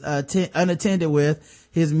kids unattended with.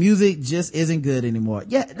 His music just isn't good anymore.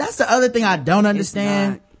 Yeah, that's the other thing I don't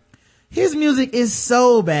understand. His music is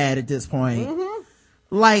so bad at this point. Mm-hmm.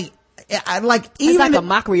 It's like a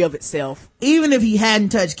mockery of itself. Even if he hadn't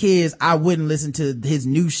touched kids, I wouldn't listen to his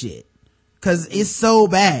new shit. Cause it's so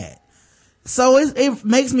bad. So it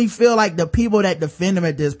makes me feel like the people that defend him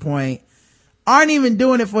at this point aren't even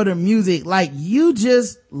doing it for the music. Like, you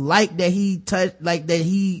just like that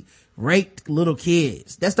he raped little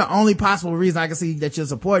kids. That's the only possible reason I can see that you're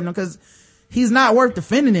supporting him, because he's not worth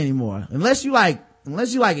defending anymore. Unless you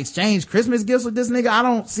exchange Christmas gifts with this nigga, I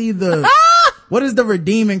don't see what is the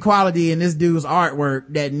redeeming quality in this dude's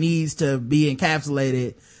artwork that needs to be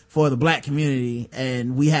encapsulated for the black community,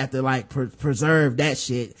 and we have to like preserve that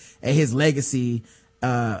shit and his legacy,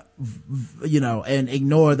 and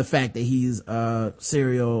ignore the fact that he's a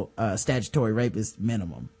serial statutory rapist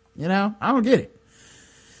minimum. I don't get it.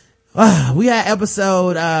 We had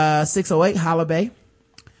episode 608, Holla Bay,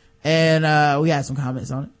 and we had some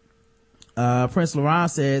comments on it. Prince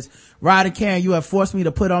Laurent says, Rod and Karen, you have forced me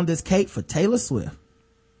to put on this cape for Taylor Swift.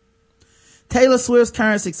 Taylor Swift's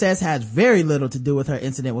current success has very little to do with her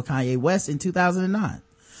incident with Kanye West in 2009.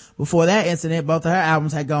 Before that incident, both of her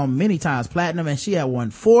albums had gone many times platinum, and she had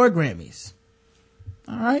won 4 Grammys.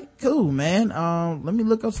 All right, cool, man. Let me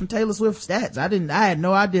look up some Taylor Swift stats. I had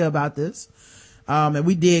no idea about this. And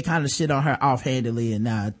we did kind of shit on her offhandedly, and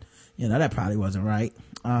that probably wasn't right.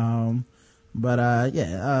 Let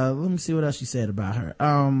me see what else she said about her.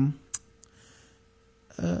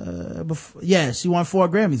 She won 4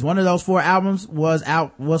 Grammys. One of those 4 albums was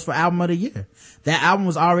for album of the year. That album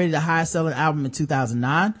was already the highest selling album in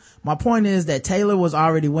 2009. My point is that Taylor was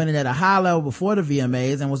already winning at a high level before the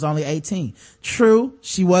VMAs and was only 18. True,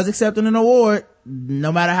 she was accepting an award.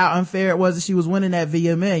 No matter how unfair it was that she was winning that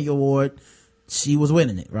VMA award, she was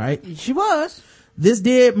winning it, right? She was. This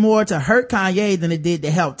did more to hurt Kanye than it did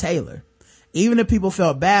to help Taylor. Even if people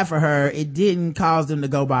felt bad for her, it didn't cause them to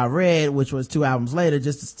go buy Red, which was 2 albums later,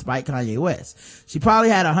 just to spite Kanye West. She probably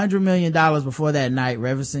had $100 million before that night,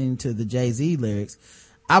 referencing to the Jay-Z lyrics.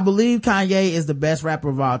 I believe Kanye is the best rapper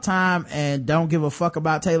of all time and don't give a fuck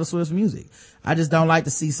about Taylor Swift's music. I just don't like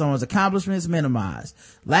to see someone's accomplishments minimized.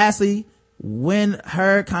 Lastly, when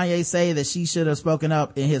heard Kanye say that she should have spoken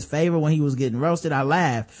up in his favor when he was getting roasted, I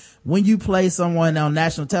laughed. When you play someone on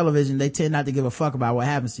national television, they tend not to give a fuck about what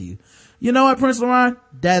happens to you. You know what, Prince Laurent?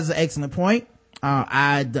 That's an excellent point.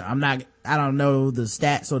 I don't know the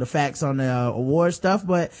stats or the facts on the award stuff,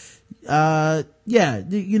 but I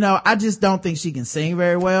just don't think she can sing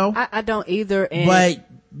very well. I don't either. But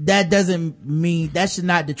that doesn't mean, that should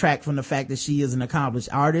not detract from the fact that she is an accomplished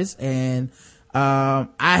artist. And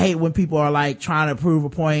I hate when people are like trying to prove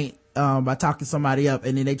a point by talking somebody up,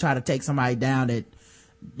 and then they try to take somebody down that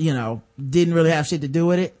didn't really have shit to do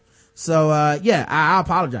with it. So I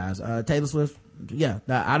apologize. Taylor Swift,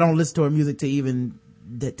 I don't listen to her music to even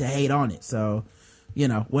to hate on it. So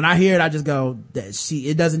when I hear it, I just go that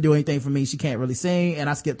it doesn't do anything for me. She can't really sing, and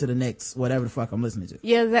I skip to the next whatever the fuck I'm listening to.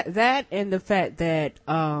 Yeah, that and the fact that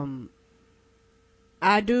I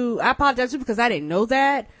apologize too, because I didn't know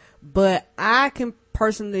that, but I can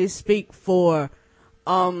personally speak for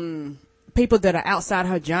people that are outside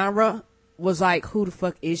her genre. Was like, who the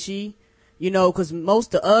fuck is she? Cause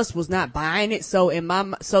most of us was not buying it. So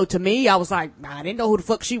to me, I was like, I didn't know who the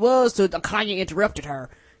fuck she was. So Kanye interrupted her.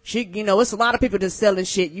 She, it's a lot of people just selling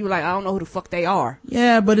shit. You like, I don't know who the fuck they are.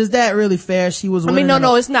 Yeah, but is that really fair? She was winning.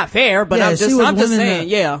 No, it's not fair, but I'm just saying,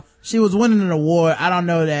 yeah. She was winning an award. I don't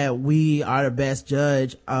know that we are the best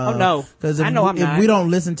judge. Oh no. Cause if we don't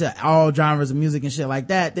listen to all genres of music and shit like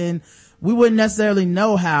that, then we wouldn't necessarily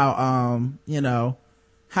know how,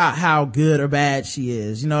 how good or bad she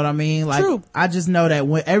is. You know what I mean? Like, true. I just know that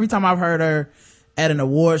every time I've heard her at an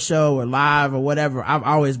award show or live or whatever, I've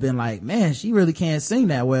always been like, man, she really can't sing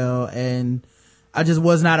that well. And I just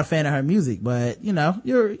was not a fan of her music, but I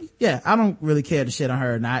don't really care to shit on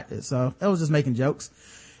her or not. So I was just making jokes.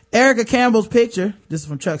 Erica Campbell's picture, this is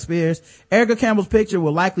from Chuck Spears. Erica Campbell's picture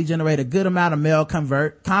will likely generate a good amount of male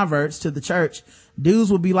converts to the church. Dudes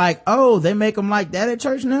will be like, oh, they make them like that at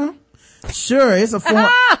church now? Sure, it's a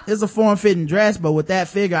form-fitting dress, but with that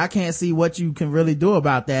figure, I can't see what you can really do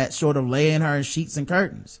about that, short of laying her in sheets and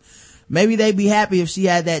curtains. Maybe they'd be happy if she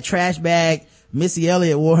had that trash bag Missy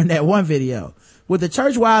Elliott wore in that one video. Would the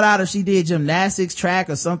church wild out if she did gymnastics, track,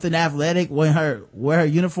 or something athletic where her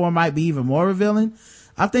uniform might be even more revealing?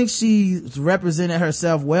 I think she's represented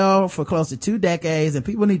herself well for close to 2 decades, and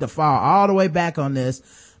people need to fall all the way back on this.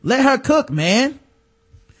 Let her cook, man.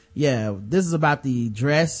 Yeah, this is about the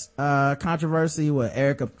dress controversy with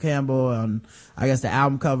Erica Campbell on, I guess, the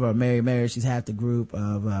album cover of Mary Mary. She's half the group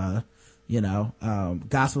of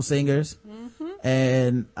gospel singers. Mm-hmm.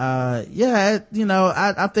 And I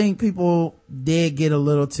think people did get a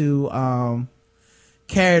little too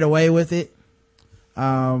carried away with it.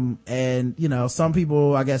 Some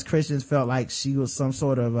people, I guess Christians, felt like she was some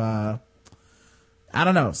sort of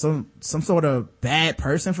some sort of bad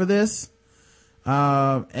person for this.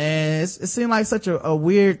 And it seemed like such a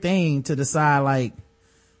weird thing to decide, like,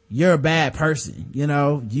 you're a bad person, you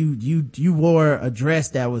know, you wore a dress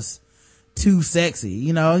that was too sexy,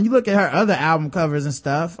 you know, and you look at her other album covers and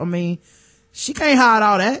stuff. I mean, she can't hide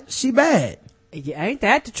all that. She bad. Yeah, ain't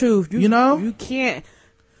that the truth? You know? You can't.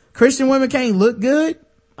 Christian women can't look good.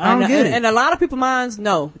 I don't get it. And a lot of people minds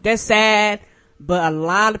know. That's sad, but a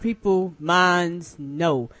lot of people minds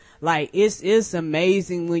know. Like, it's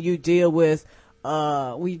amazing when you deal with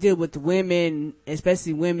women,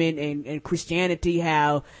 especially women and Christianity,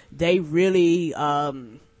 how they really, are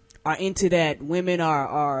into that. Women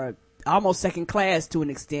are almost second class to an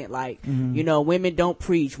extent. Like, you know, women don't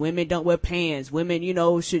preach, women don't wear pants, women, you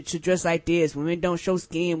know, should dress like this, women don't show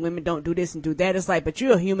skin, women don't do this and do that. It's like, but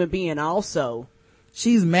you're a human being also.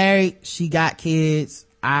 She's married, she got kids,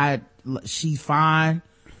 she's fine.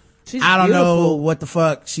 She's I don't beautiful. know what the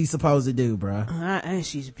fuck she's supposed to do, bruh. And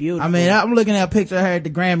she's beautiful. I mean, I'm looking at a picture of her at the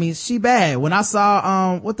Grammys. She bad. When I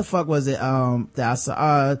saw, what the fuck was it? That I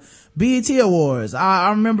saw, BET Awards.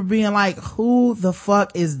 I remember being like, who the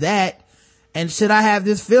fuck is that? And should I have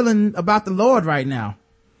this feeling about the Lord right now?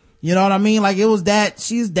 You know what I mean? Like, it was that,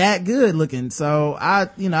 she's that good looking. So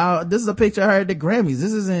you know, this is a picture of her at the Grammys.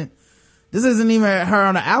 This isn't even her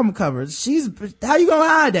on the album cover. How you gonna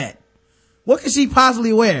hide that? What could she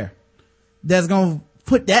possibly wear that's gonna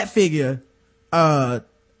put that figure,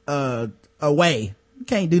 away? You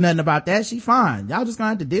can't do nothing about that. She fine. Y'all just gonna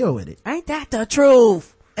have to deal with it. Ain't that the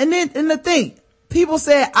truth? And the thing, people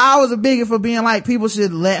said I was a bigot for being like, people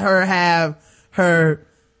should let her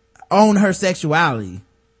own her sexuality.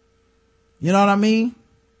 You know what I mean?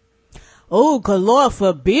 Oh, 'cause Lord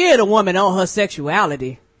forbid a woman own her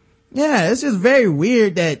sexuality. Yeah, it's just very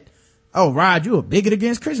weird that, oh, Rod, you a bigot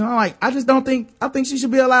against Christian. I'm like, I think she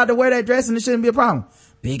should be allowed to wear that dress and it shouldn't be a problem.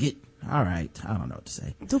 Bigot. All right. I don't know what to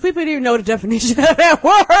say. Do people even know the definition of that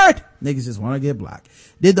word? Niggas just want to get blocked.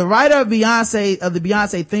 Did the writer of the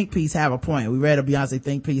Beyonce think piece have a point? We read a Beyonce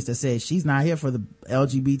think piece that said she's not here for the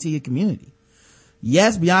LGBT community.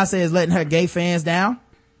 Yes, Beyonce is letting her gay fans down.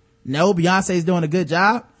 No, Beyonce is doing a good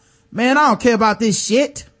job. Man, I don't care about this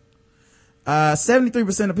shit.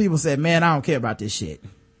 73% of people said, man, I don't care about this shit.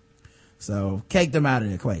 So cake them out of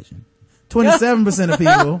the equation. 27% of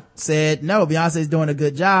people said, no, Beyonce's doing a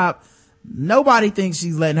good job. Nobody thinks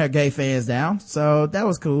she's letting her gay fans down. So that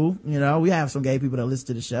was cool. You know, we have some gay people that listen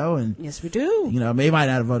to the show, and yes, we do. You know, they might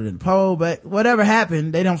not have voted in the poll, but whatever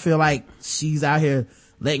happened, they don't feel like she's out here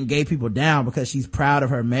letting gay people down because she's proud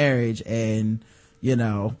of her marriage and, you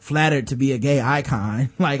know, flattered to be a gay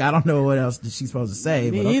icon. Like, I don't know what else she's supposed to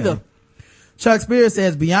say. Me but okay. either. Chuck Spears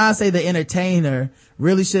says Beyonce the entertainer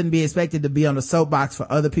really shouldn't be expected to be on the soapbox for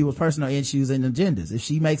other people's personal issues and agendas. If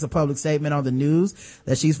she makes a public statement on the news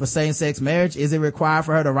that she's for same-sex marriage, is it required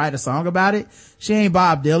for her to write a song about it? She ain't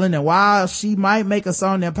Bob Dylan, and while she might make a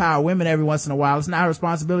song to empower women every once in a while, it's not her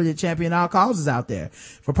responsibility to champion all causes out there.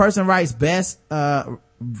 If a person writes best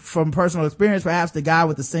from personal experience, perhaps the guy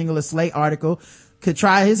with the Singular Slate article could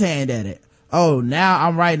try his hand at it. Oh, now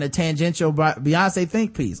I'm writing a tangential Beyonce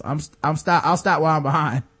think piece. I'll stop while I'm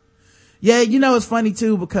behind. Yeah, you know, it's funny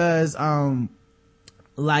too because,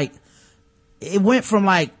 like, it went from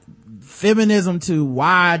like feminism to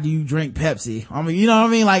why do you drink Pepsi? I mean, you know what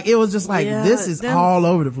I mean? Like, it was just like, this is all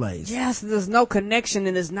over the place. Yes, there's no connection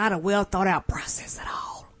and it's not a well thought out process at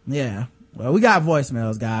all. Yeah. Well, we got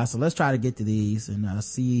voicemails, guys, so let's try to get to these and,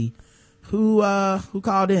 see who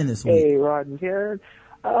called in this week. Hey, Rod and Karen.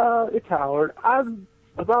 It's Howard. I'm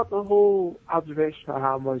about the whole observation of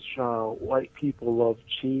how much white people love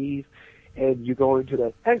cheese, and you go into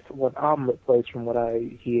that excellent omelet place from what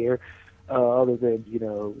I hear, other than, you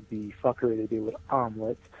know, the fuckery they do with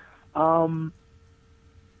omelets.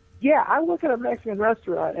 Yeah, I look at a Mexican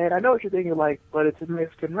restaurant, and I know what you're thinking, like, but it's a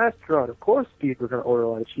Mexican restaurant. Of course people are going to order a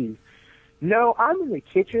lot of cheese. No, I'm in the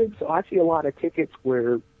kitchen, so I see a lot of tickets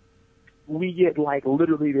where we get, like,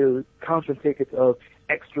 literally the constant tickets of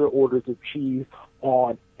extra orders of cheese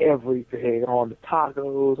on everything, on the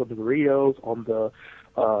tacos, on the burritos, on the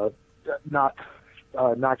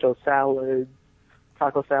nacho salad,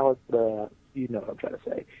 taco salad, you know what I'm trying to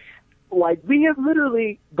say. Like, we have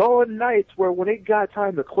literally gone nights where when it got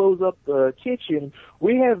time to close up the kitchen,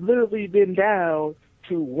 we have literally been down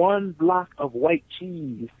to one block of white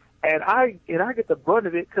cheese. And I get the brunt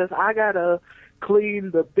of it because I gotta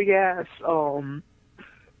clean the big ass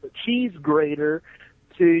cheese grater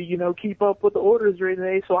to, you know, keep up with the orders during the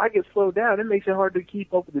day. So I get slowed down. It makes it hard to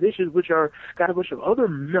keep up with the dishes, which are got a bunch of other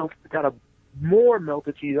more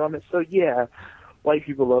melted cheese on it. So yeah, white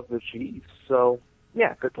people love their cheese. So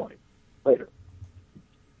yeah, good point. Later.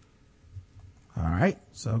 All right.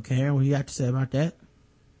 So Karen, what do you have to say about that?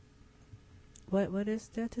 What is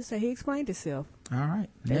there to say? He explained himself. All right.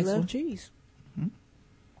 They Next love one. cheese.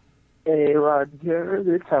 Hey,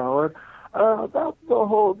 Roger, it's Howard. About the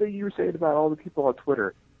whole thing you were saying about all the people on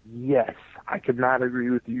Twitter. Yes, I could not agree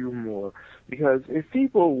with you more. Because if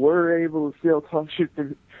people were able to still talk shit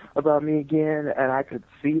about me again, and I could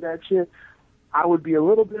see that shit, I would be a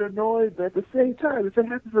little bit annoyed. But at the same time, if it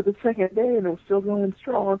happened for the second day and it was still going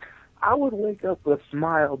strong, I would wake up with a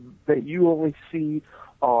smile that you only see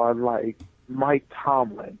on, like, Mike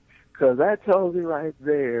Tomlin. Because that tells me right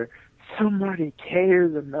there, somebody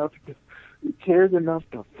cares enough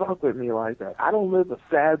to fuck with me like that. I don't live a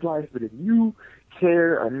sad life, but if you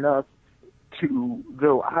care enough to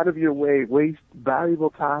go out of your way, waste valuable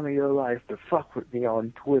time of your life to fuck with me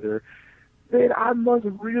on Twitter, then I must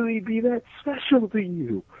really be that special to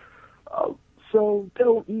you. So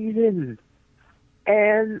don't even.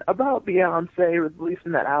 And about Beyonce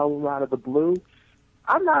releasing that album out of the blue,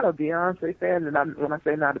 I'm not a Beyonce fan, and when I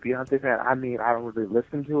say not a Beyonce fan, I mean I don't really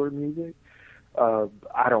listen to her music.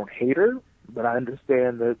 I don't hate her, but I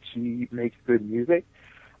understand that she makes good music.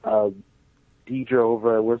 Deidre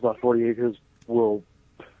over Where's My 40 Acres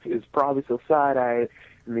is probably so side-eyed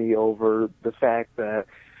me over the fact that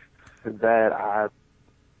I'm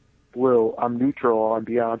neutral on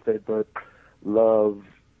Beyonce,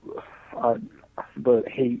 but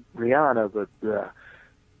hate Rihanna, but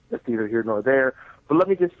that's neither here nor there. But let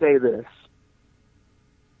me just say this.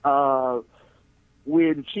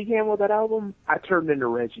 When she came with that album, I turned into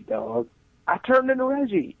Reggie, dog. I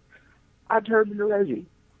literally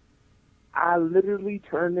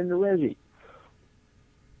turned into Reggie.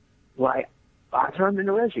 Like, I turned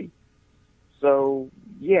into Reggie. So,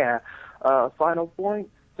 yeah. Final point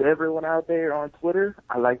to everyone out there on Twitter,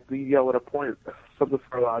 I like to yell at a point, something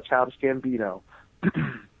for Childish Gambino.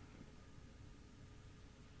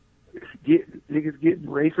 Niggas getting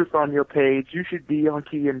racist on your page. You should be on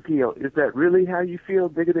Key and Peele. Is that really how you feel?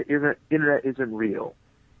 Nigga, the internet isn't real.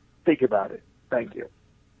 Think about it. Thank you.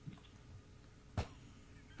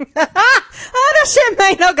 That shit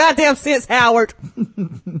made no goddamn sense, Howard.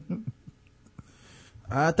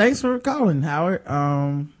 Thanks for calling, Howard.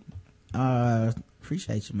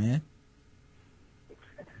 Appreciate you, man.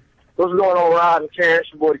 What's going on, Rod and Karen?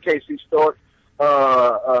 It's your boy, the KC Stork.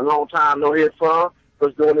 A long time no hear from.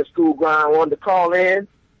 Was doing this school grind, wanted to call in,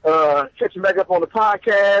 catching back up on the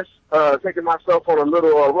podcast, taking myself on a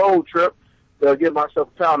little road trip to give myself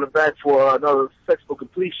a pat on the back for another successful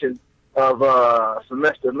completion of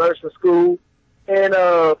semester of nursing school. And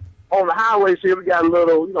on the highways here, we got a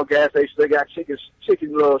little, gas station. They got chicken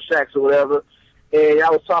little shacks or whatever. And I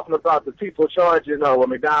was talking about the people charging,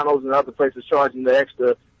 McDonald's and other places charging the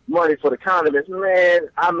extra money for the condiments. Man,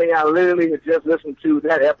 I literally had just listened to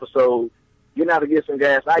that episode. Getting out to get some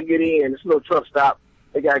gas. I get in. It's a little truck stop.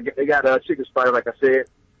 They got a chicken spider, like I said.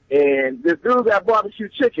 And this dude got barbecue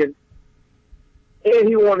chicken, and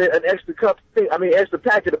he wanted an extra extra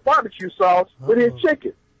packet of barbecue sauce with his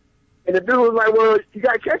chicken. And the dude was like, "Well, you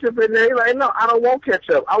got ketchup in there?" He's like, "No, I don't want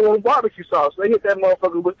ketchup. I want barbecue sauce." So they hit that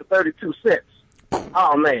motherfucker with the 32 cents.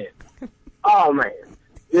 Oh man.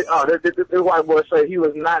 The white boy said he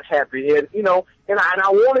was not happy, and and I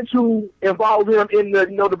wanted to involve him in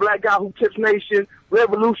the black guy who tips nation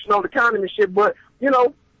revolution on the condiment shit, but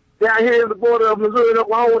down here at the border of Missouri and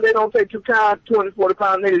Oklahoma, they don't take 240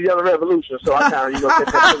 pound niggas yelling revolution. So I kind of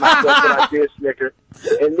kept that to myself, but I did snicker.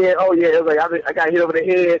 And then it was like I got hit over the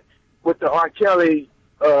head with the R. Kelly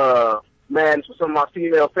man. For some of my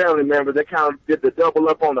female family members, they kind of did the double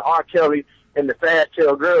up on the R. Kelly and the fast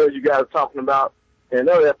tail girls you guys are talking about in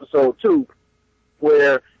another episode too,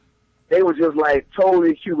 where they were just like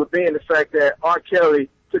totally being the fact that R. Kelly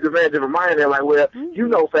took advantage of a minor. They're like, well,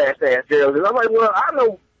 fast ass girls. And I'm like, well, I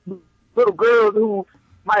know little girls who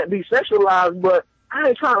might be sexualized, but I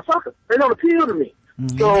ain't trying to fuck them. They don't appeal to me.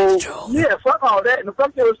 Mm-hmm. So yeah, fuck all that and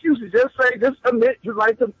fuck your excuses. Just admit you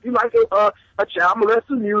like a child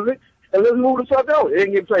molester music, and let's move the fuck on. It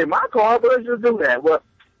didn't get played my car, but let's just do that. But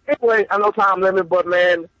anyway, I know time limit, but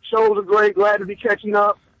man, shows are great. Glad to be catching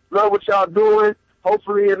up. Love what y'all doing.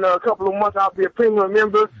 Hopefully in a couple of months I'll be a premium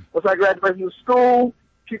member once I graduate from school.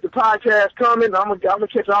 Keep the podcast coming. I'm gonna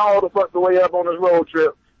catch all the fuck the way up on this road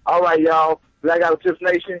trip. All right, y'all. Black Out of Tips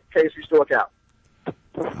Nation. KC Stork out.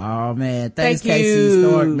 Oh man, thanks Thank KC you.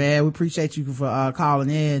 Stork, man. We appreciate you for calling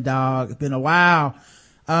in, dog. It's been a while.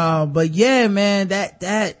 But yeah, man,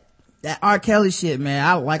 that R. Kelly shit,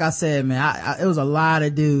 man. Like I said, man, it was a lot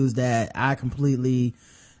of dudes that I completely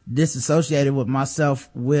disassociated with myself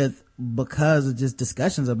with because of just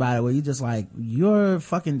discussions about it, where you just like, you're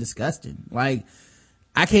fucking disgusting. Like,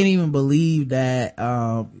 I can't even believe that,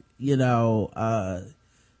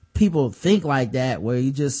 people think like that, where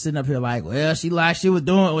you just sitting up here like, well, she was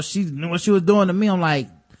doing what she was doing to me. I'm like,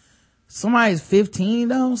 somebody's 15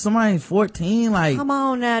 though, somebody's 14, like, come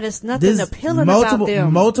on now, there's nothing appealing about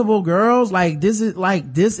them. Multiple girls, like, this is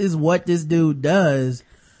what this dude does.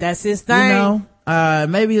 That's his thing.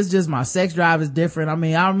 Maybe it's just my sex drive is different. I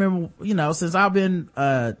mean, I remember,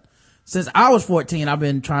 since I was 14, I've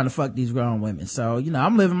been trying to fuck these grown women. So,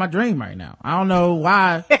 I'm living my dream right now. I don't know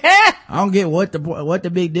why. I don't get what the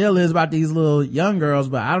big deal is about these little young girls,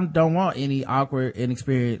 but I don't want any awkward,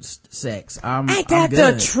 inexperienced sex. Ain't that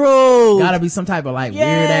the truth? Gotta be some type of like weird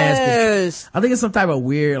ass. I think it's some type of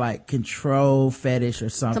weird like control fetish or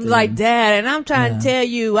something. Something like that. And I'm trying to tell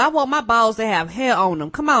you, I want my balls to have hair on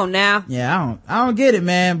them. Come on now. Yeah, I don't get it,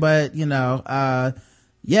 man. But I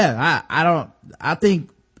think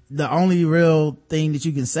the only real thing that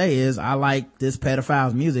you can say is I like this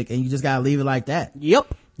pedophile's music, and you just gotta leave it like that.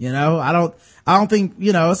 Yep. I don't think,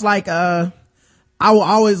 it's like, I will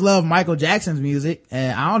always love Michael Jackson's music,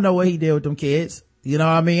 and I don't know what he did with them kids. You know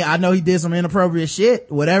what I mean? I know he did some inappropriate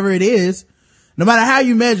shit, whatever it is. No matter how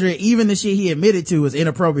you measure it, even the shit he admitted to is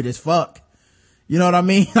inappropriate as fuck. You know what I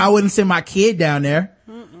mean? I wouldn't send my kid down there.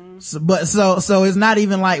 So it's not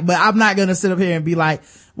even like, but I'm not gonna sit up here and be like,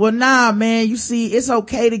 well, nah, man, you see, it's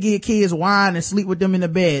okay to give kids wine and sleep with them in the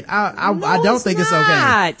bed. I don't think it's okay.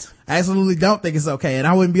 I absolutely don't think it's okay. And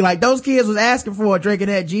I wouldn't be like, those kids was asking for drinking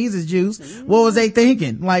that Jesus juice. What was they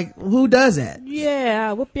thinking? Like, who does that?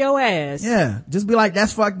 Yeah, whoop your ass. Yeah, just be like,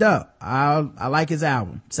 that's fucked up. I like his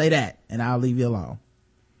album. Say that, and I'll leave you alone.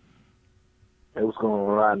 Hey, what's going on,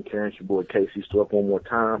 Rod and Terrence? Your boy Casey still up one more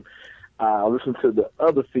time. I listened to the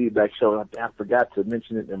other feedback show. I forgot to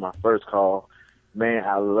mention it in my first call. Man,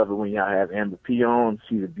 I love it when y'all have Amber P on.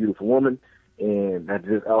 She's a beautiful woman, and I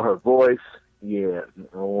just her voice. Yeah, I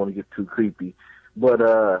don't want to get too creepy, but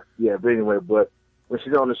but when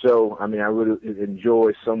she's on the show, I mean, I really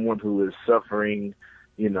enjoy someone who is suffering,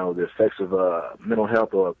 the effects of mental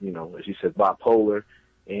health, or as you said, bipolar,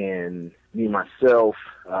 and me myself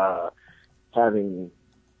having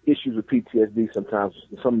issues with PTSD. Sometimes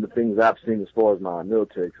some of the things I've seen as far as my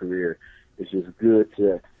military career, it's just good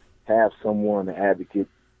to have someone, an advocate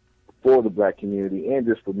for the black community and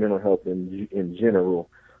just for mental health in general,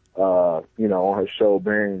 on her show,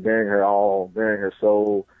 bearing her all, bearing her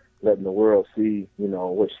soul, letting the world see,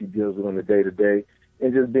 what she deals with on the day to day,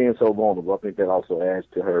 and just being so vulnerable. I think that also adds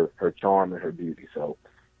to her charm and her beauty. So,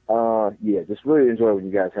 just really enjoy when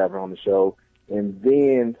you guys have her on the show. And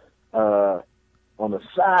then, on a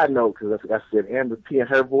side note, because like I said, Amber P and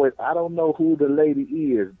her voice, I don't know who the lady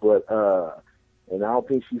is, but, and I don't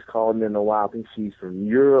think she's calling in a while. I think she's from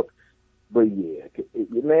Europe. But yeah,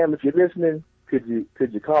 ma'am, if you're listening, could you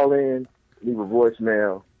call in, leave a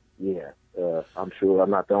voicemail? Yeah, I'm sure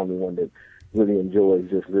I'm not the only one that really enjoys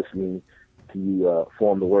just listening to you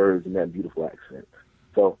form the words in that beautiful accent.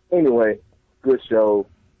 So anyway, good show.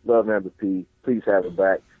 Love Amber P. Please have her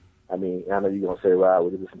back. I mean, I know you're going to say, Rod,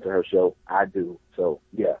 would you listen to her show? I do. So,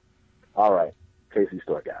 yeah. All right. Casey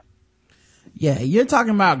Storkout. Yeah, you're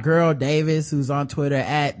talking about Girl Davis, who's on Twitter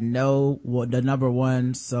at the number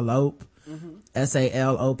one Salope,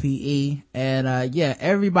 SALOPE. And,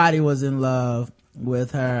 everybody was in love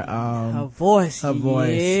with her. Her voice.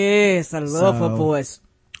 Yes, I love her voice.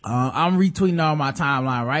 I'm retweeting on my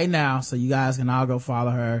timeline right now, so you guys can all go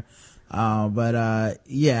follow her. I'm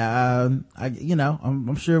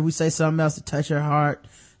sure if we say something else to touch her heart,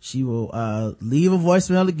 she will leave a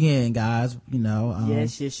voicemail again, guys.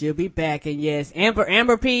 Yes, she'll be back. And yes,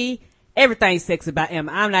 Amber P, everything's sexy about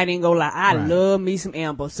Amber. I'm not even gonna lie, I love me some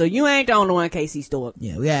Amber. So you ain't the only one, Casey Stork.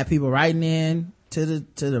 Yeah, we had people writing in to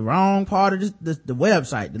the wrong part of the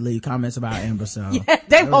website to leave comments about Amber. So yeah,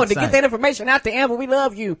 they want to get that information out to Amber. We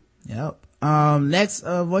love you. Yep. Next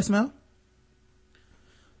voicemail.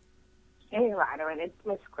 Hey, Ryder, and it's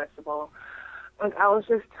Miss Crucible. Look, I was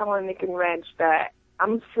just telling Nick and Reg that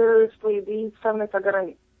these feminists are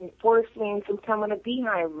going to force me into becoming a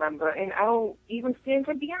Beehive member, and I don't even stand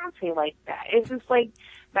for Beyonce like that. It's just like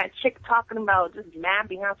that chick talking about just mad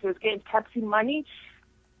Beyonce is getting Pepsi money.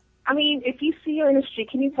 I mean, if you see her in the street,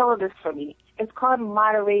 can you tell her this for me? It's called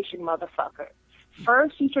moderation, motherfucker.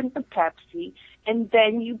 First, you drink the Pepsi, and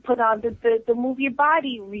then you put on the Move Your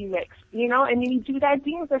Body remix, and then you do that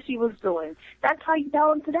dance that she was doing. That's how you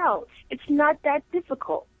balance it out. It's not that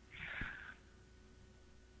difficult.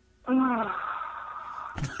 I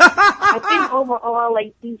think overall,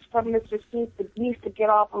 like, these feminists just needs to get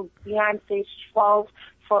off of Beyonce's 12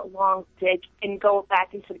 4-foot-long dick and go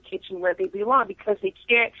back into the kitchen where they belong because they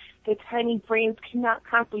can't, their tiny brains cannot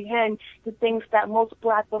comprehend the things that most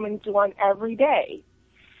black women do on every day.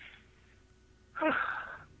 I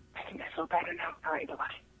think that's so better now. All right, bye-bye.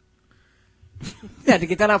 You had to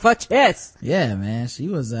get that off her chest. Yeah, man, she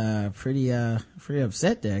was pretty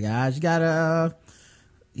upset there, guys. You gotta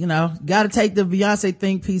gotta take the Beyonce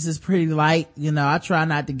think pieces pretty light. I try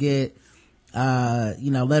not to get let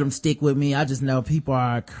them stick with me. I just know people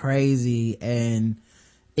are crazy, and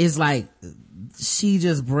it's like she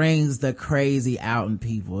just brings the crazy out in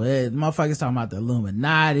people. Motherfuckers talking about the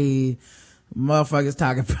Illuminati, motherfuckers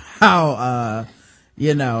talking about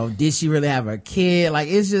did she really have a kid? Like,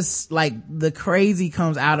 it's just like the crazy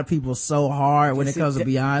comes out of people so hard when it comes to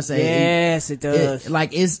Beyonce. Yes, it does.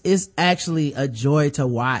 It's actually a joy to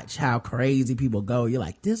watch how crazy people go. You're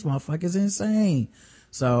like, this motherfucker's insane.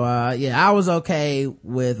 So I was okay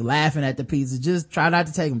with laughing at the pieces. Just try not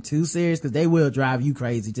to take them too serious, because they will drive you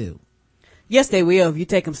crazy too. Yes, they will if you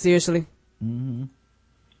take them seriously. Mm-hmm.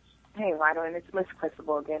 Hey, Ryder, it's Miss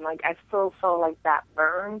Crystal again. Like, I still feel like that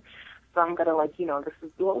burn. So I'm gonna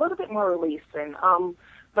do a little bit more releasing.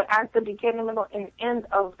 But at the beginning, middle, and end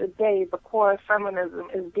of the day, the core of feminism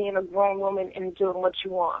is being a grown woman and doing what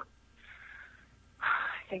you want.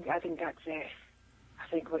 I think that's it.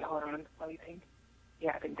 Wait, hold on. Let me think.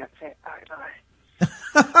 Yeah, I think that's it. All right,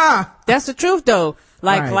 bye. That's the truth, though.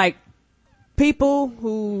 Right. Like people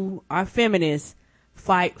who are feminists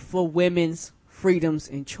fight for women's freedoms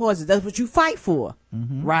and choices. That's what you fight for,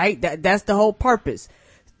 right? That's the whole purpose.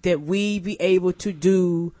 That we be able to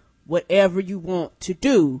do whatever you want to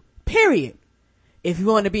do, period. If you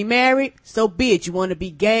want to be married, so be it. You want to be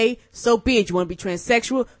gay, so be it. You want to be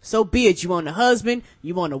transsexual, so be it. You want a husband,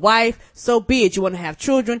 you want a wife, so be it. You want to have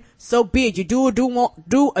children, so be it. You do or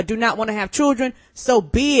do not want to have children, so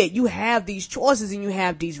be it. You have these choices and you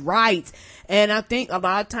have these rights. And I think a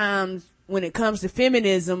lot of times when it comes to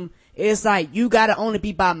feminism, it's like, you gotta only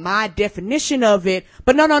be by my definition of it.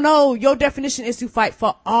 But no, your definition is to fight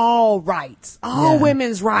for all rights, all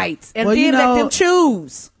women's rights, and then let them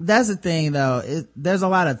choose. That's the thing, though. There's a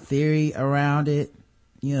lot of theory around it.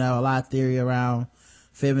 A lot of theory around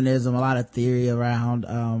feminism, a lot of theory around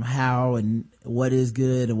how and what is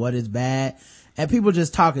good and what is bad. And people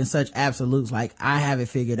just talk in such absolutes, like, I have it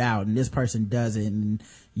figured out and this person doesn't, and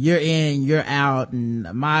you're in, you're out, and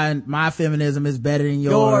my feminism is better than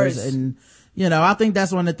yours. And I think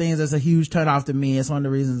that's one of the things that's a huge turnoff to me. It's one of the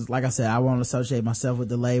reasons, like I said, I won't associate myself with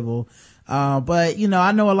the label. But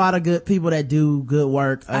I know a lot of good people that do good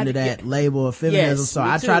work under that label of feminism. Yes, so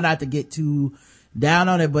I try not to get too down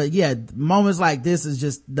on it. But moments like this is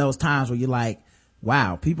just those times where you're like,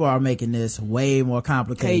 wow, people are making this way more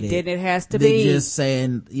complicated. It has to than be. just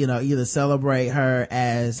saying, either celebrate her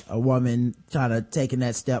as a woman trying to taking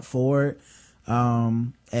that step forward,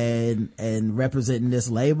 and representing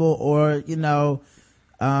this label, or,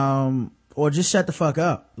 or just shut the fuck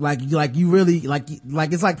up. Like you really, like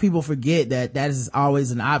it's like people forget that is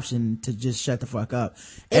always an option, to just shut the fuck up.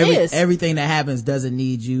 Everything that happens doesn't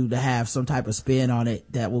need you to have some type of spin on it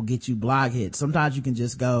that will get you blog hits. Sometimes you can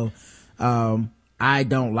just go, I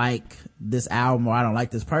don't like this album, or I don't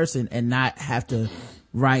like this person, and not have to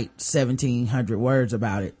write 1,700 words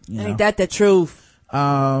about it. Ain't that the truth?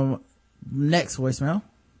 Next voicemail.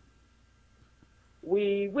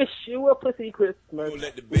 We wish you a pussy Christmas.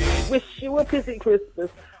 Wish you a pussy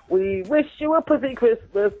Christmas. We wish you a pussy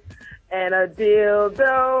Christmas and a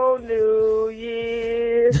dildo New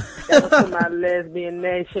Year. That was for my lesbian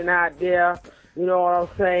nation out there. You know what I'm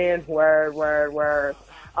saying? Word.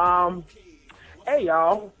 Hey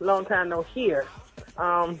y'all, long time no hear.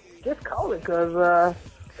 Just calling cause,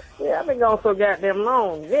 I've been gone so goddamn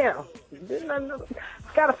long. Yeah.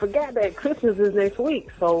 Gotta forget that Christmas is next week,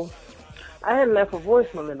 so I hadn't left a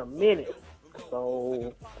voicemail in a minute.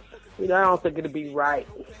 So, I don't think it'd be right.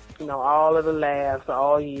 All of the laughs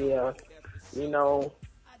all year, just all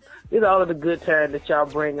of the good times that y'all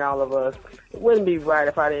bring all of us. It wouldn't be right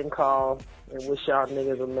if I didn't call and wish y'all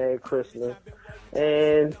niggas a Merry Christmas.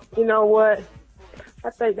 And you know what? I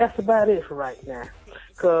think that's about it for right now.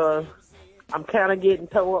 Cause I'm kind of getting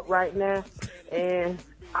toe up right now. And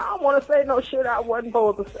I don't want to say no shit I wasn't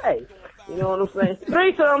supposed to say. You know what I'm saying?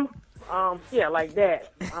 Threesome. Like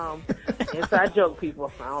that. Inside joke,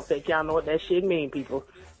 people. I don't think y'all know what that shit mean, people.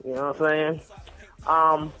 You know what I'm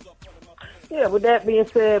saying? With that being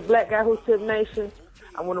said, Black Guy Who Tip Nation,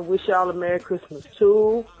 I want to wish y'all a Merry Christmas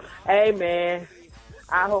too. Hey man,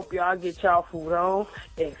 I hope y'all get y'all food on,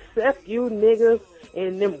 except you niggas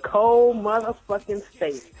in them cold motherfucking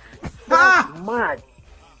states. My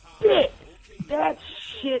dick. That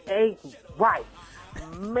shit ain't right.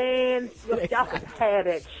 man, y'all can have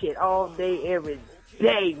that shit all day, every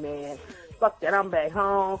day, man. Fuck that, I'm back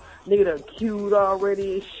home. Nigga done queued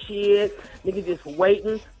already and shit. Nigga just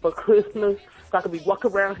waiting for Christmas so I can be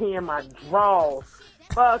walking around here in my drawers.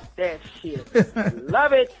 Fuck that shit.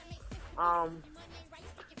 Love it.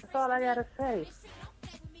 That's all I gotta say.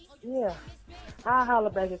 Yeah. I'll holler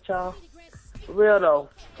back at y'all. For real though,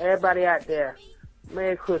 everybody out there,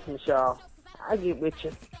 Merry Christmas, y'all. I get with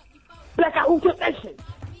you. Blackout Hootip Nation.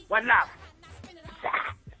 One love.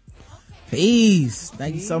 Peace.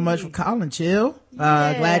 Thank you so much for calling, Chill.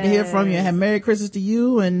 Glad to hear from you. Have Merry Christmas to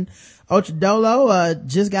you and Ultra Dolo.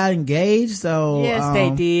 Just got engaged, so yes, they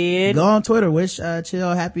did. Go on Twitter, wish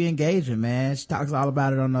Chill happy engagement, man. She talks all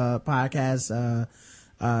about it on the podcast.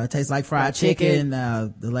 Tastes Like Fried Chicken.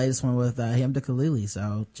 The latest one with him to Khalili.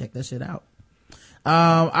 So check that shit out.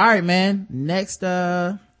 All right, man. Next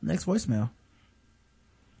voicemail.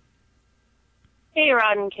 Hey,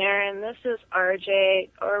 Rod and Karen. This is RJ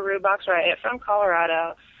or Rudebox Riot from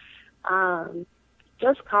Colorado.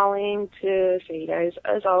 Just calling to say you guys,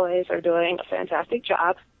 as always, are doing a fantastic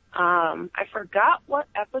job. I forgot what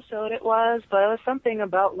episode it was, but it was something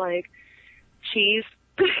about like cheese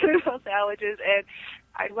sandwiches, and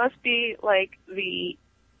I must be like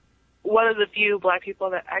one of the few black people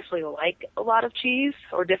that actually like a lot of cheese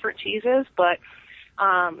or different cheeses, but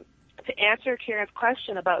to answer Karen's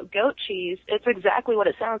question about goat cheese, it's exactly what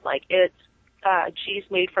it sounds like. It's cheese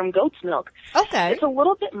made from goat's milk. Okay. It's a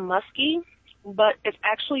little bit musky, but it's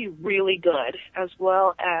actually really good, as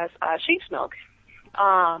well as sheep's milk.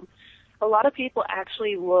 A lot of people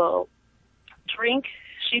actually will drink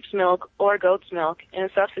sheep's milk or goat's milk and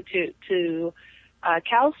substitute to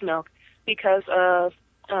cow's milk because of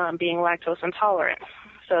being lactose intolerant.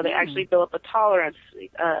 So they actually build up a tolerance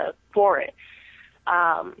for it.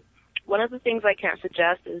 One of the things I can't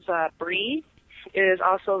suggest is brie is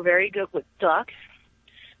also very good with duck.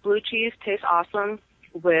 Blue cheese tastes awesome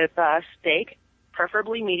with steak,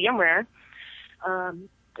 preferably medium rare.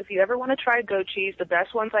 If you ever want to try goat cheese, the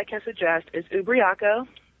best ones I can suggest is Ubriaco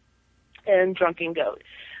and Drunken Goat.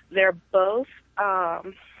 They're both,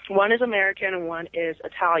 one is American and one is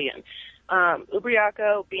Italian.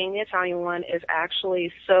 Ubriaco, being the Italian one, is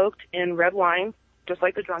actually soaked in red wine, just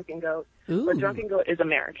like the Drunken Goat. Ooh. But Drunken Goat is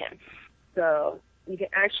American. So you can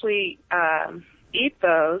actually eat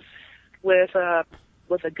those with a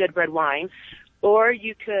good red wine, or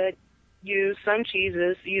you could use some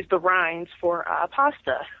cheeses, use the rinds for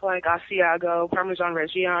pasta, like Asiago, Parmesan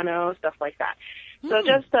Reggiano, stuff like that. So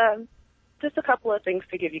just a couple of things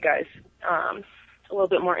to give you guys a little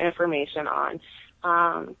bit more information on.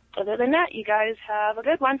 Other than that, you guys have a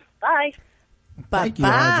good one. Bye.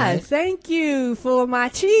 Bye-bye. Thank you for my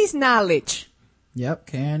cheese knowledge. Yep,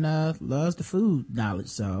 Karen loves the food knowledge,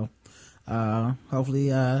 so hopefully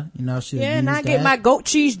she'll use and I that. get my goat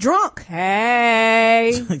cheese drunk.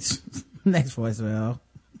 Hey. Next voicemail.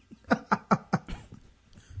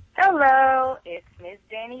 Hello, it's Miss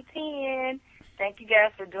Danny Penn. Thank you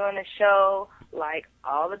guys for doing the show like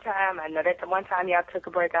all the time. I know that the one time y'all took a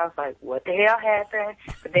break, I was like, what the hell happened?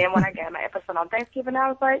 But then when I got my episode on Thanksgiving, I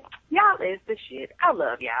was like, y'all is the shit. I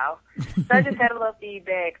love y'all. So I just had a little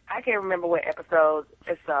feedback. I can't remember what episode,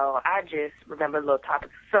 so I just remember a little topic.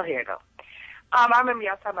 So here we go. I remember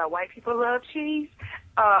y'all talking about white people love cheese.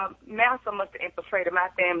 Malcolm must have infiltrated my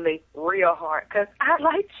family real hard because I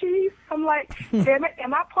like cheese. I'm like, damn it,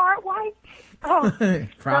 am I part white? So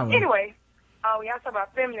anyway, when y'all talk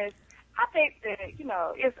about feminists, I think that,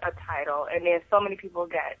 it's a title, and then so many people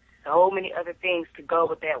got so many other things to go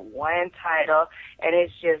with that one title, and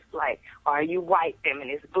it's just like, are you white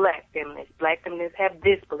feminists, black feminists? Black feminists have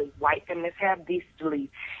this belief, white feminists have this belief.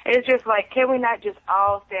 And it's just like, can we not just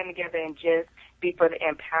all stand together and just be for the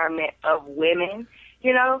empowerment of women,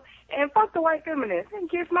 and fuck the white feminists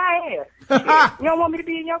and kiss my ass. You don't want me to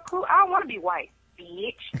be in your crew? I don't want to be white,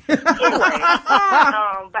 bitch. Anyway,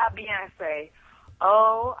 by Beyonce.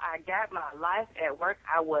 Oh, I got my life at work.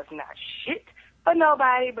 I was not shit for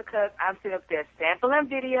nobody because I'm sitting up there sampling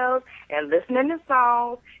videos and listening to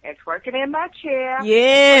songs and twerking in my chair.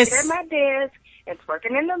 Yes. Twerking at my desk and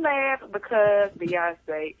twerking in the lab because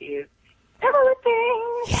Beyonce is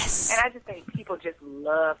everything. Yes. And I just think people just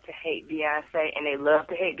love to hate Beyonce, and they love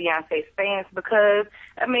to hate Beyonce's fans because,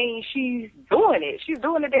 she's doing it. She's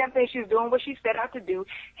doing the damn thing. She's doing what she set out to do,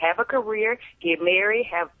 have a career, get married,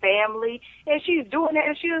 have family, and she's doing it.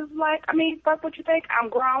 And she was like, fuck what you think. I'm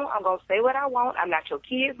grown. I'm going to say what I want. I'm not your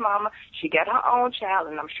kid's mama. She got her own child,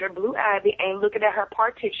 and I'm sure Blue Ivy ain't looking at her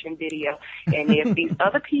partition video. And if these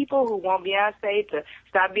other people who want Beyonce to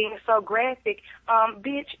stop being so graphic,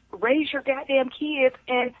 bitch, raise your goddamn kids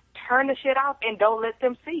and turn the shit off and don't let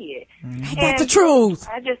them see it. That's the truth.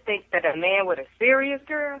 I just think that a man with a serious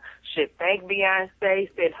girl should thank Beyonce,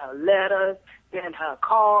 send her letters, send her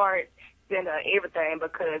cards, send her everything,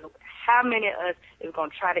 because how many of us is going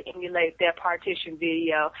to try to emulate that Partition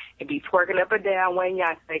video and be twerking up and down when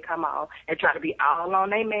Beyonce come on and try to be all on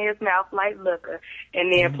their man's mouth like liquor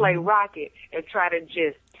and then play Rocket and try to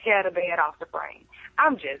just tear the bed off the frame?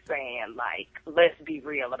 I'm just saying, like, let's be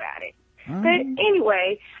real about it. But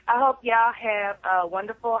anyway, I hope y'all have a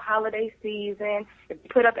wonderful holiday season. If you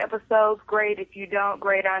put up episodes, great. If you don't,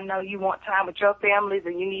 great. I know you want time with your families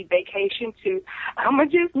and you need vacation too. I'ma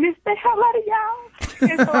just miss the hell out of y'all.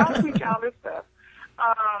 And so I'll tweet y'all this stuff.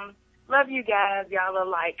 Love you guys. Y'all are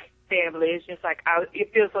like family. It's just like,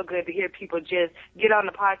 it feels so good to hear people just get on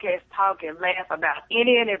the podcast, talk, and laugh about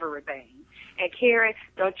any and everything. And Karen,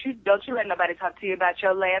 don't you let nobody talk to you about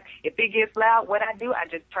your laugh. If it gets loud, what I do, I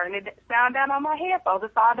just turn it sound down on my headphones.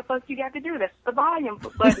 That's all the fuck you got to do. That's the volume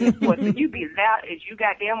button. So you be loud as you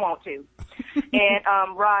goddamn want to. And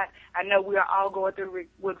Rod, I know we are all going through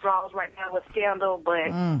withdrawals right now with Scandal, but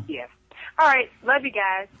yeah. All right, love you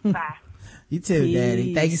guys. Bye. You too, Peace.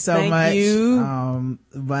 Daddy. Thank you so much. You.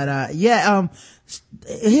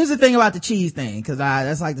 Here's the thing about the cheese thing, because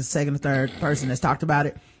that's like the second or third person that's talked about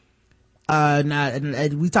it.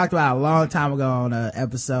 We talked about it a long time ago on an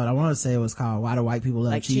episode. I want to say it was called Why Do White People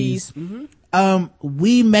Love Cheese? Mm-hmm.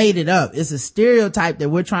 We made it up. It's a stereotype that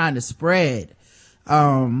we're trying to spread,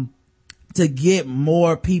 to get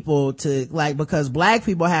more people to like, because black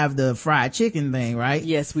people have the fried chicken thing, right?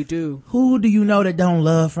 Yes, we do. Who do you know that don't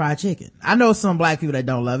love fried chicken? I know some black people that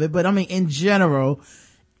don't love it, but I mean, in general,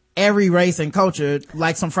 every race and culture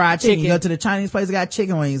like some fried chicken. You go to the Chinese place that got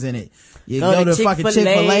chicken wings in it. You go to fucking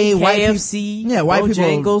Chick-fil-A, white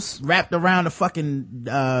people wrapped around the fucking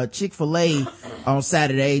Chick-fil-A on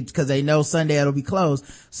Saturday because they know Sunday it'll be closed.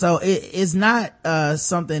 So it's not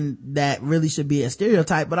something that really should be a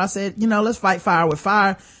stereotype, but I said, let's fight fire with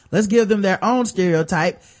fire. Let's give them their own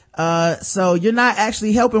stereotype. So you're not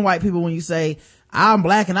actually helping white people when you say, I'm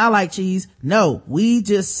black and I like cheese. No, we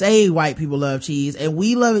just say white people love cheese and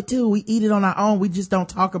we love it too. We eat it on our own. We just don't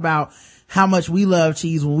talk about how much we love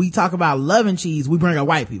cheese. When we talk about loving cheese, we bring up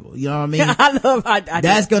white people. You know what I mean?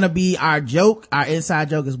 That's gonna be our joke. Our inside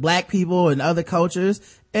joke is black people and other cultures,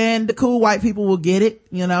 and the cool white people will get it,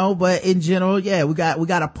 but in general, yeah, we got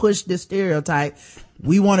to push this stereotype.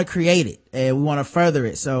 We want to create it and we want to further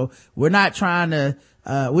it. So we're not trying to,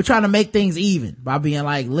 we're trying to make things even by being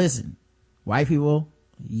like, listen, white people,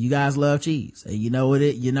 you guys love cheese and you know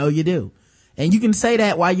you do. And you can say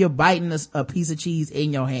that while you're biting a piece of cheese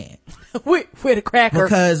in your hand. with a cracker.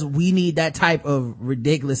 Because we need that type of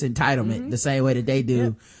ridiculous entitlement, the same way that they do.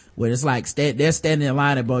 Yep. Where it's like, they're standing in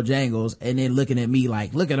line at Bojangles and then looking at me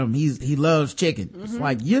like, look at him, he loves chicken. It's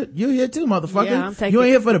like, you're here too, motherfucker. Yeah, you ain't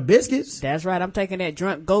here for the biscuits. That's right. I'm taking that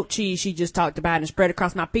drunk goat cheese she just talked about and spread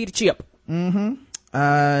across my pita chip. Next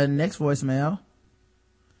voicemail.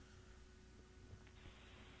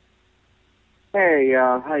 Hey,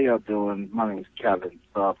 how y'all doing? My name is Kevin.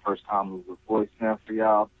 First time with a voicemail for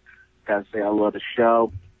y'all. Gotta say I love the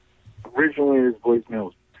show. Originally, this voicemail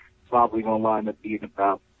was probably gonna line up being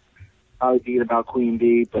about Queen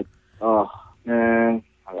Bee, but, man,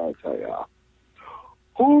 I gotta tell y'all.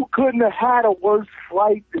 Who couldn't have had a worse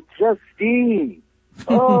flight than Justine?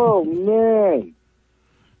 Oh, man.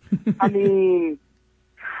 I mean,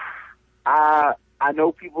 I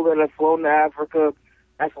know people that have flown to Africa.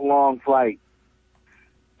 That's a long flight.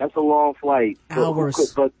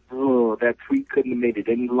 Hours. But that tweet couldn't have made it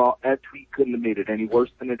any worse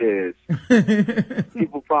than it is.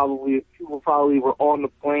 people probably were on the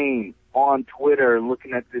plane, on Twitter,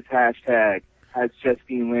 looking at this hashtag, has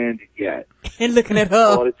Justine landed yet? And looking at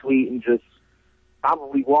her. Saw the tweet and just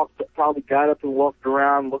probably got up and walked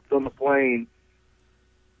around, looked on the plane,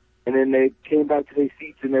 and then they came back to their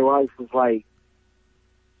seats and their wife was like,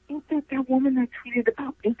 ain't that woman that tweeted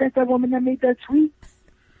about, ain't that woman that made that tweet?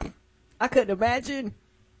 I couldn't imagine.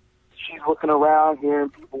 She's looking around, hearing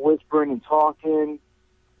people whispering and talking.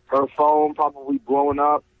 Her phone probably blowing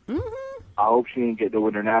up. Mm-hmm. I hope she didn't get no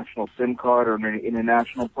international SIM card or any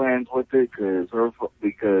international plans with it,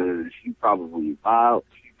 because she probably filed.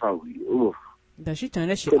 Does she turn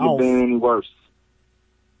that shit couldn't off? Couldn't have been any worse.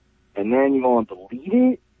 And then you're going to delete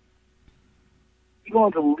it?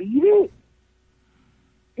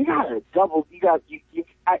 You gotta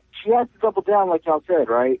she has to double down like y'all said,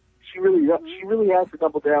 right? She really has to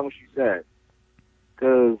double down what she said.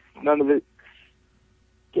 Because none of it,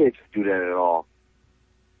 can't just do that at all.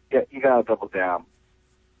 Yeah, you gotta double down.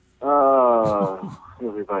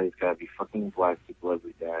 Everybody's gotta be fucking black people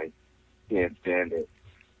every day. Can't stand it.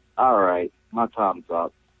 All right. My time's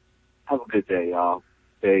up. Have a good day, y'all.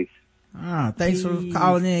 Peace. Thanks for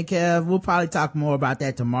calling in, Kev. We'll probably talk more about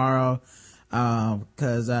that tomorrow.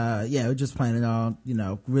 Cause we're just planning on,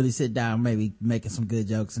 really sit down, maybe making some good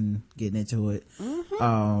jokes and getting into it.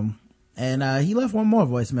 And he left one more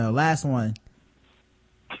voicemail, last one.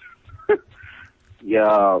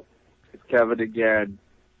 Yo, it's Kevin again.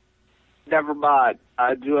 Never mind.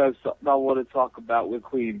 I do have something I want to talk about with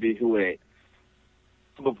Queen B.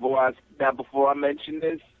 Before I mention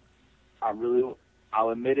this, I'll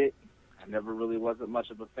admit it. I never really wasn't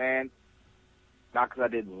much of a fan. Not because I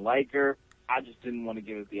didn't like her. I just didn't want to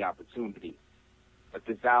give it the opportunity. But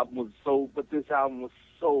this album was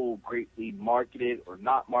so greatly marketed or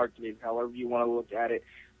not marketed, however you want to look at it.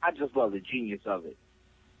 I just love the genius of it.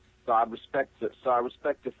 So I respect it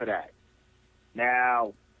for that.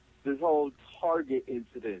 Now, this whole Target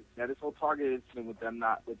incident with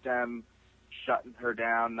them shutting her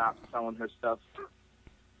down, not selling her stuff.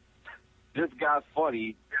 This guy's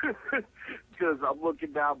funny because I'm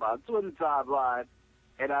looking down my Twitter timeline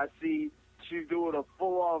and I see she's doing a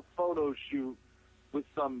full-on photo shoot with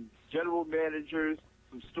some general managers,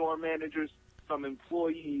 some store managers, some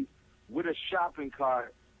employees with a shopping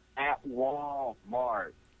cart at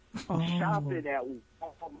Walmart. Oh. Shopping at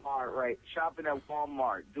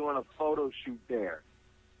Walmart, doing a photo shoot there.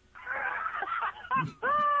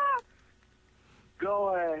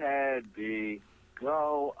 Go ahead, B.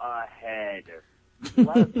 Go ahead.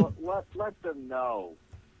 Let them know.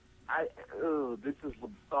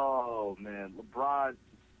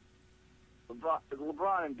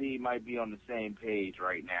 LeBron and B might be on the same page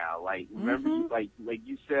right now. Like, remember, like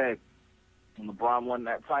you said, when LeBron won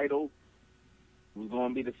that title, it was going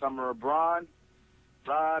to be the summer of Bron.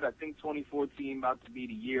 I think 2014 about to be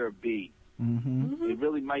the year of B. It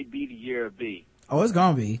really might be the year of B. Oh, it's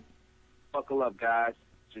gonna be. Buckle up, guys.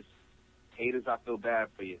 Just haters, I feel bad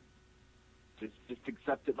for you. Just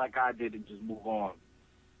accept it like I did and just move on.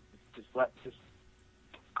 Just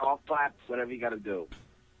golf clap, whatever you got to do.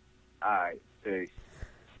 All right,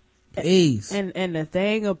 peace. And the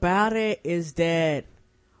thing about it is that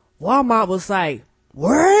Walmart was like,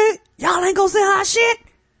 "What? Y'all ain't gonna say our shit?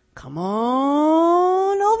 Come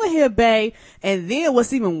on over here, babe." And then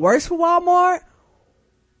what's even worse for Walmart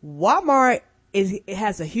it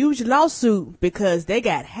has a huge lawsuit because they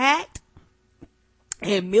got hacked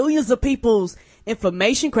and millions of people's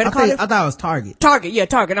information, credit card. I thought it was Target.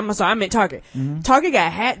 Target. I'm sorry, I meant Target. Target got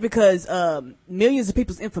hacked because millions of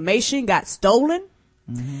people's information got stolen,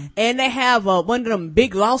 and they have one of them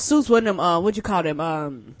big lawsuits. One of them, what you call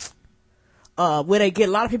them? Where they get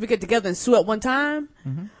a lot of people get together and sue at one time,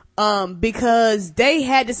 because they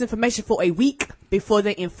had this information for a week before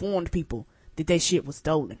they informed people that their shit was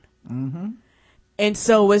stolen. And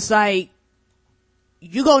so it's like,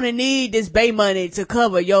 you're gonna need this Bay money to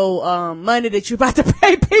cover your money that you're about to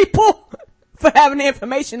pay people for having the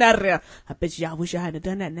information out of there. I bet y'all wish I hadn't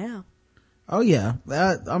done that now. Oh yeah.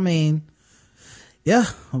 I mean, yeah,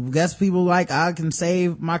 I guess people like, I can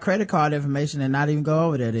save my credit card information and not even go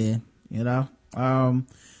over there then,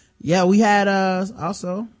 yeah, we had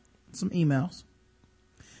also some emails.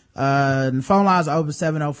 The phone lines are open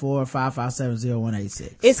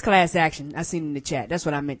 704-557-0186. It's class action. I seen in the chat. That's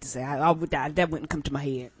what I meant to say. That wouldn't come to my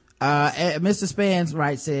head. Mr. Spans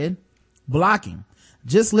said, blocking.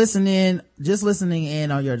 Just listening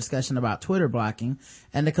in on your discussion about Twitter blocking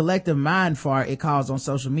and the collective mind fart it caused on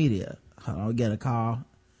social media. Hold on, we get a call.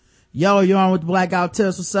 Yo, you're on with the Blackout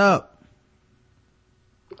Tips. What's up?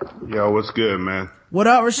 Yo, what's good, man? What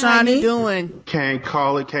up, Rashani? How you doing? Can't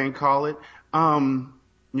call it.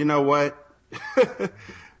 You know what?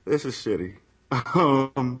 This is shitty.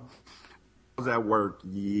 I was at work.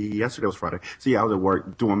 Yesterday was Friday. So yeah, I was at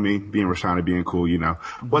work doing me, being Rashani, being cool,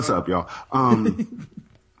 What's up, y'all?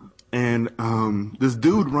 And this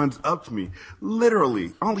dude runs up to me.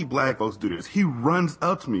 Literally, only black folks do this. He runs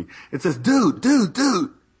up to me and says, dude.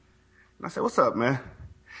 And I said, what's up, man?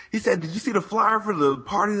 He said, did you see the flyer for the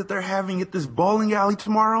party that they're having at this bowling alley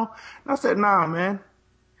tomorrow? And I said, nah, man.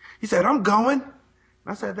 He said, I'm going.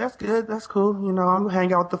 I said, that's good. That's cool. I'm going to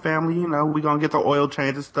hang out with the family. We're going to get the oil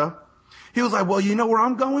change and stuff. He was like, well, you know where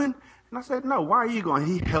I'm going? And I said, no, why are you going?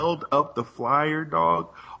 He held up the flyer,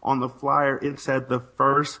 dog. On the flyer, it said the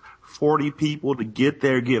first 40 people to get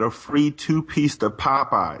there get a free 2-piece to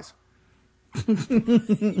Popeyes.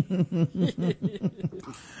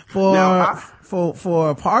 For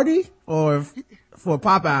a party or for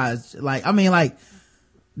Popeyes?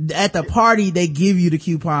 At the party, they give you the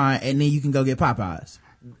coupon and then you can go get Popeyes.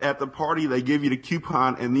 At the party, they give you the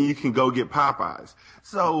coupon and then you can go get Popeyes.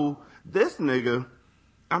 So this nigga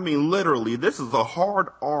I mean, literally, this is a hard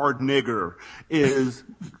R nigger is,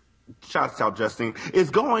 shouts out Justine, is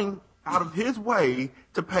going out of his way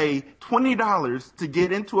to pay $20 to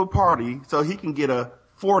get into a party so he can get a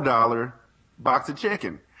 $4 box of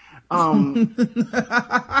chicken.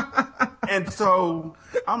 And so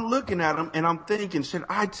I'm looking at him and I'm thinking, should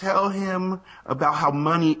I tell him about how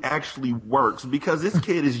money actually works? Because this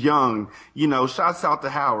kid is young, you know, shouts out to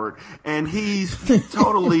Howard, and he's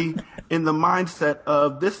totally in the mindset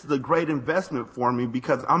of this is a great investment for me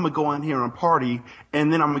because I'm going to go in here and party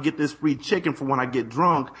and then I'm going to get this free chicken for when I get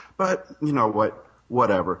drunk. But you know what?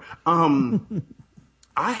 Whatever.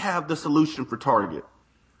 I have the solution for Target.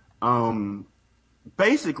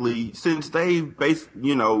 Basically, since they've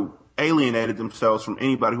alienated themselves from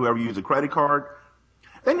anybody who ever used a credit card,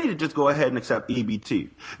 they need to just go ahead and accept EBT.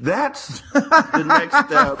 That's the next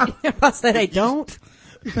step. I said they don't.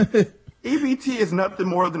 EBT is nothing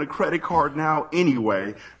more than a credit card now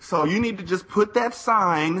anyway. So you need to just put that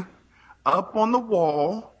sign up on the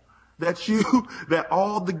wall that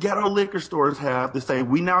all the ghetto liquor stores have to say,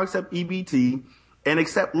 we now accept EBT and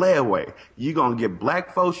accept layaway. You're going to get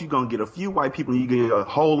black folks, you're going to get a few white people, and you get a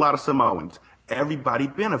whole lot of Samoans. Everybody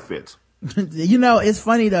benefits. You know, it's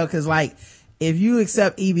funny though, cause like, if you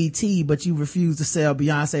accept EBT, but you refuse to sell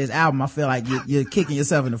Beyonce's album, I feel like you're kicking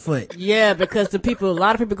yourself in the foot. Yeah, because a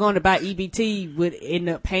lot of people going to buy EBT would end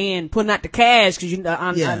up putting out the cash, cause I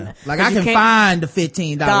can find the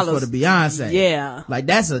 $15 for the Beyonce. Yeah. Like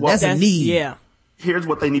that's a need. Yeah. Here's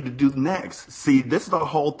what they need to do next. See, this is a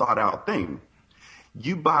whole thought out thing.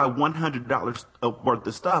 You buy $100 worth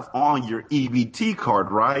of stuff on your EBT card,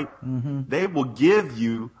 right? Mm-hmm. They will give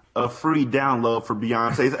you a free download for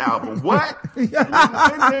Beyonce's album. What?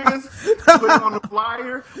 Niggas put it on the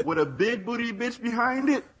flyer with a big booty bitch behind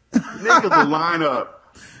it. Niggas will line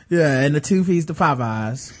up. Yeah, and the 2-piece to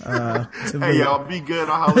Popeyes. Hey, y'all, be good.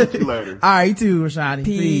 I'll holler at you later. All right, you too, Rashani.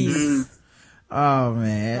 Peace. Oh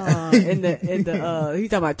man. He's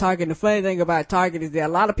talking about Target. The funny thing about Target is that a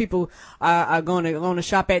lot of people are going to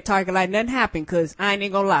shop at Target like nothing happened, cause I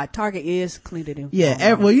ain't gonna lie, Target is cleaner than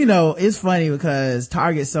Walmart. Well, you know, it's funny because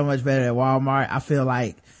Target's so much better than Walmart. I feel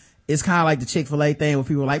like it's kind of like the Chick-fil-A thing where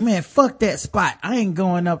people are like, man, fuck that spot. I ain't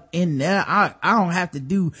going up in there. I don't have to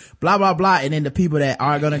do blah, blah, blah. And then the people that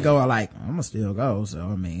are going to go are like, I'm gonna still go. So,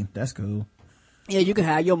 I mean, that's cool. Yeah, you can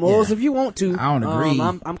have your morals if you want to. I don't agree.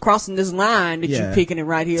 I'm crossing this line that you're picking it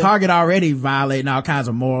right here. Target already violating all kinds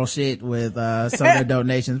of moral shit with some of their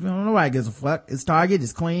donations. Nobody gives a fuck. It's Target.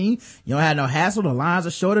 It's clean. You don't have no hassle. The lines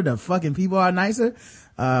are shorter. The fucking people are nicer.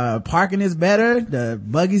 Parking is better. The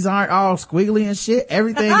buggies aren't all squiggly and shit.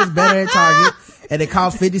 Everything is better at Target. And it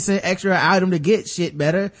costs 50 cents extra an item to get shit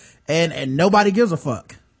better. And nobody gives a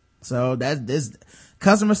fuck. So this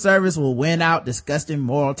customer service will win out disgusting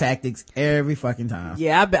moral tactics every fucking time.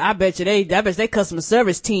 Yeah, I bet their customer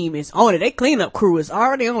service team is on it. Their cleanup crew is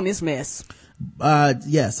already on this mess. So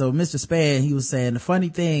Mr. Span, he was saying the funny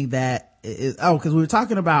thing that is, cause we were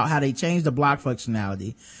talking about how they changed the block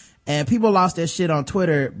functionality and people lost their shit on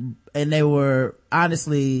Twitter and they were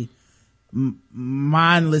honestly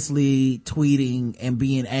mindlessly tweeting and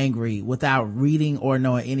being angry without reading or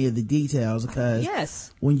knowing any of the details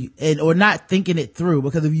because or not thinking it through,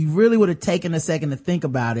 because if you really would have taken a second to think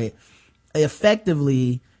about it,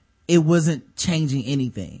 effectively it wasn't changing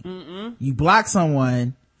anything. Mm-mm. You block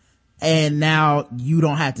someone and now you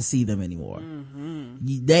don't have to see them anymore.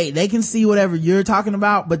 Mm-hmm. They can see whatever you're talking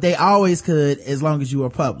about, but they always could as long as you were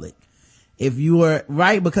public. If you were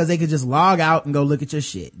right, because they could just log out and go look at your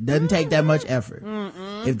shit. Doesn't take that much effort.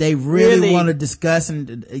 Mm-mm. If they really want to discuss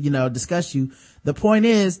you, the point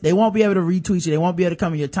is they won't be able to retweet you. They won't be able to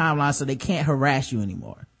come in your timeline, so they can't harass you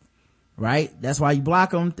anymore. Right? That's why you block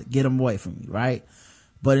them, to get them away from you, right?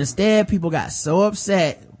 But instead, people got so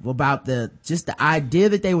upset about the idea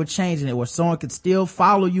that they were changing it, where someone could still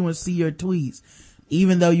follow you and see your tweets,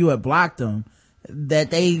 even though you had blocked them, that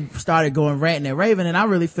they started going ranting and raving. And I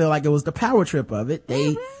really feel like it was the power trip of it.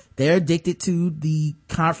 They're addicted to the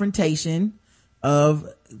confrontation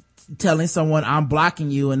of telling someone I'm blocking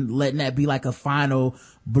you and letting that be like a final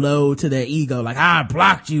blow to their ego. Like, I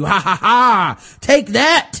blocked you. Ha ha ha. Take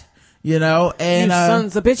that. You know, and, you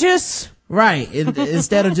sons of bitches. Right.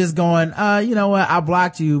 Instead of just going, you know what, I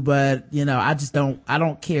blocked you, but you know, I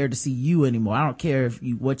don't care to see you anymore. I don't care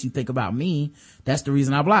what you think about me. That's the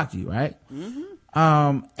reason I blocked you, right? Mm-hmm.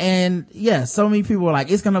 And yeah, so many people are like,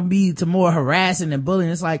 it's gonna be to more harassing and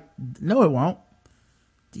bullying. It's like, no, it won't.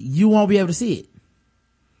 You won't be able to see it.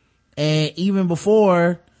 And even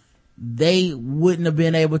before, they wouldn't have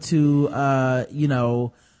been able to, you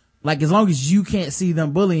know, like as long as you can't see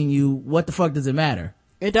them bullying you, what the fuck does it matter?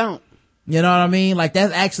 It don't. You know what I mean? Like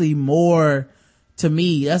that's actually more, to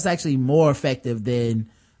me, that's actually more effective than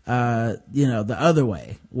the other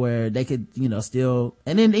way, where they could, still,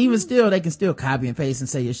 and then even still, they can still copy and paste and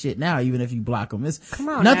say your shit now, even if you block them.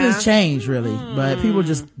 Nothing's changed really, but people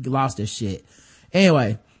just lost their shit.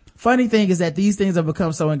 Anyway, funny thing is that these things have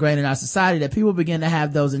become so ingrained in our society that people begin to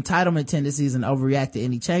have those entitlement tendencies and overreact to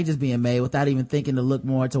any changes being made without even thinking to look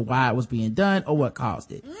more into why it was being done or what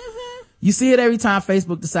caused it. You see it every time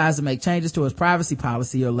Facebook decides to make changes to its privacy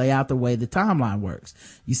policy or lay out the way the timeline works.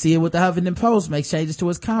 You see it with the Huffington Post makes changes to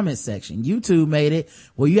its comments section. YouTube made it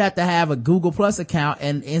where you have to have a Google Plus account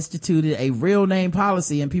and instituted a real name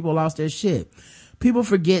policy, and people lost their shit. People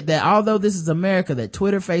forget that although this is America, that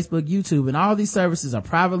Twitter, Facebook, YouTube, and all these services are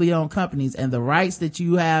privately owned companies, and the rights that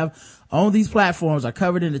you have on these platforms are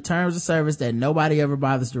covered in the terms of service that nobody ever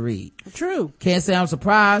bothers to read. True. Can't say I'm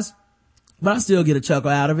surprised, but I still get a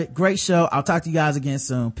chuckle out of it. Great show. I'll talk to you guys again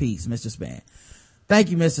soon. Peace, Mr. Span.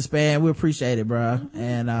 Thank you, Mr. Span. We appreciate it, bro.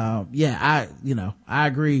 And, I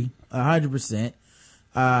agree 100%.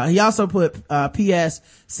 He also put, P.S.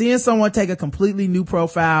 seeing someone take a completely new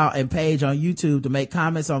profile and page on YouTube to make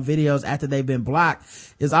comments on videos after they've been blocked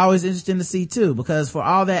is always interesting to see too, because for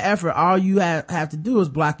all that effort, all you have to do is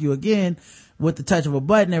block you again with the touch of a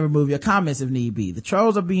button and remove your comments if need be. The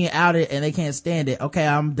trolls are being outed and they can't stand it. Okay,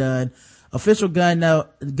 I'm done. Official gun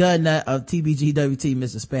nut of TBGWT,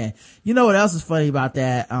 Mr. Span. You know what else is funny about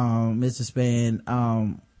that, Mr.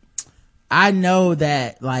 Span? I know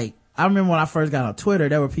that, like, I remember when I first got on Twitter,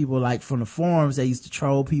 there were people like from the forums that used to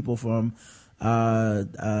troll people from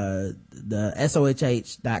the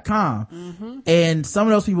SOHH.com. And some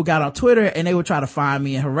of those people got on Twitter and they would try to find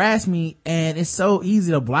me and harass me, and it's so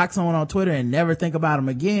easy to block someone on Twitter and never think about them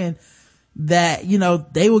again that,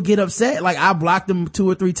 they will get upset. Like, I blocked them 2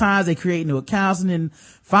 or 3 times, they create new accounts, and then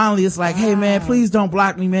finally it's like, hey man, please don't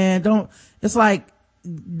block me, man. It's like,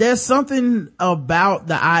 there's something about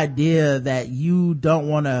the idea that you don't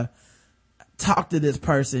want to talk to this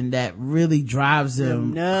person that really drives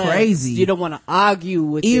them crazy. You don't want to argue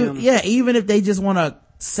with them. Yeah, even if they just want to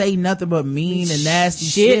say nothing but mean and nasty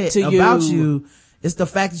shit about you, it's the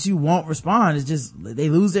fact that you won't respond. It's just, they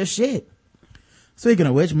lose their shit. Speaking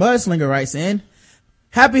of which, Mudslinger writes in,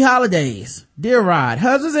 happy holidays. Dear Rod,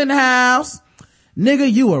 husband's in the house.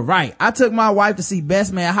 Nigga, you were right. I took my wife to see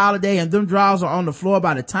Best Man Holiday and them drawers were on the floor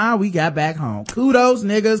by the time we got back home. Kudos,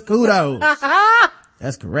 niggas, kudos.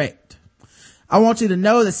 That's correct. I want you to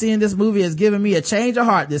know that seeing this movie has given me a change of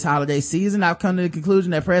heart this holiday season. I've come to the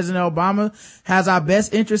conclusion that President Obama has our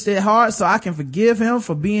best interest at heart, so I can forgive him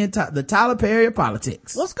for being the Tyler Perry of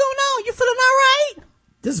politics. What's going on? You feeling all right?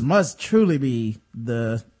 This must truly be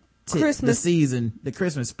the season. The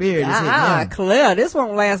Christmas spirit is hitting. Claire, this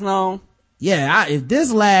won't last long. Yeah, if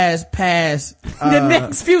this lasts past the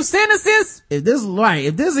next few sentences, if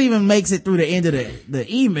this even makes it through the end of the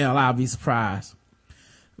email, I'll be surprised.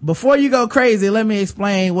 Before you go crazy, let me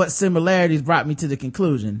explain what similarities brought me to the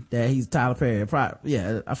conclusion that he's Tyler Perry.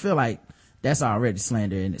 Yeah, I feel like that's already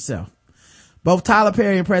slander in itself. Both Tyler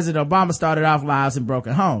Perry and President Obama started off lives in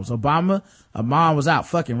broken homes. Obama, a mom was out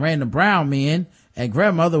fucking random brown men, and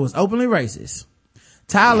grandmother was openly racist.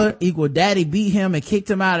 Tyler equal daddy beat him and kicked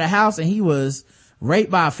him out of the house, and he was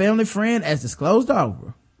raped by a family friend as disclosed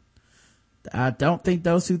over. I don't think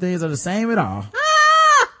those two things are the same at all.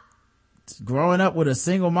 Growing up with a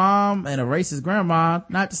single mom and a racist grandma,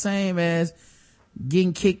 not the same as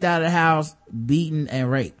getting kicked out of the house, beaten, and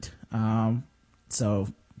raped. So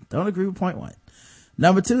don't agree with point 1.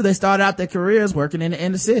 Number 2, they started out their careers working in the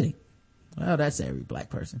inner city. Well, that's every black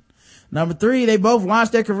person. Number 3, they both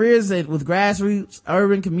launched their careers with grassroots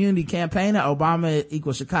urban community campaigning. Obama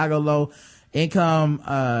equals Chicago low income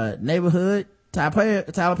neighborhood.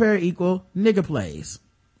 Tyler Perry equal nigger plays.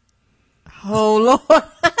 Oh Lord.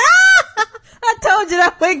 I told you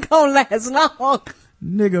that ain't gonna last long.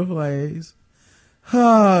 Nigger plays.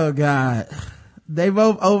 Oh God. They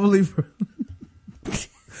both overly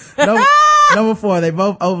Number 4, they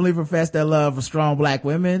both openly profess their love for strong black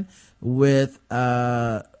women with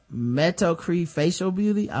metocre facial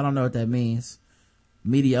beauty. I don't know what that means.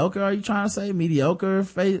 Mediocre, are you trying to say? Mediocre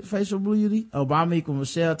facial beauty? Obama equal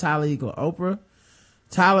Michelle, Tyler equal Oprah.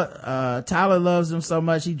 Tyler loves him so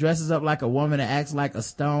much he dresses up like a woman and acts like a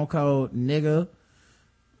stone cold nigga.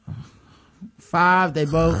 5, they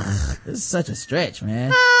both, this is such a stretch,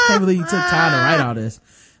 man. Can't believe you took time to write all this.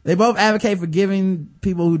 They both advocate for giving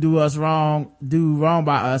people who do wrong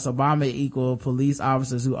by us. Obama equal police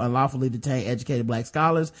officers who unlawfully detain educated black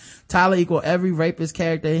scholars. Tyler equal every rapist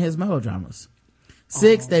character in his melodramas.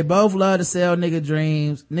 6, they both love to sell niggas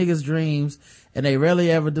dreams, and they rarely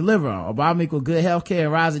ever deliver on. Obama equal good health care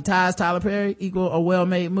and rising tides. Tyler Perry equal a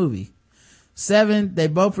well-made movie. 7, they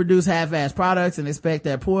both produce half-assed products and expect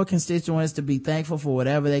their poor constituents to be thankful for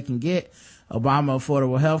whatever they can get. Obama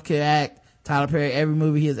Affordable Health Care Act. Tyler Perry, every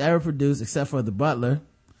movie he has ever produced except for The Butler.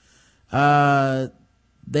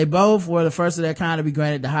 They both were the first of their kind to be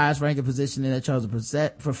granted the highest ranking position in their chosen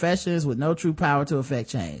professions with no true power to affect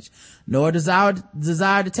change, nor desire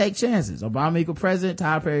to take chances. Obama equal president,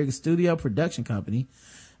 Tyler Perry equal studio production company.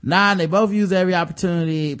 9, they both use every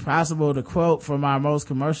opportunity possible to quote from our most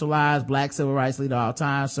commercialized black civil rights leader of all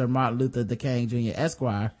time, Sir Martin Luther King Jr.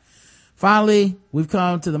 Esquire. Finally, we've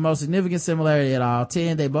come to the most significant similarity at all.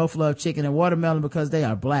 10, they both love chicken and watermelon because they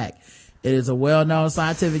are black. It is a well-known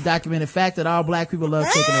scientific documented fact that all black people love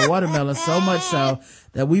chicken and watermelon, so much so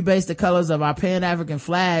that we base the colors of our Pan-African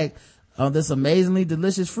flag on this amazingly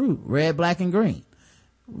delicious fruit, red, black, and green.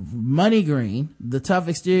 Money green, the tough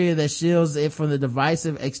exterior that shields it from the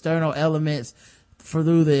divisive external elements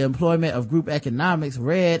through the employment of group economics.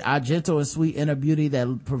 Red, our gentle and sweet inner beauty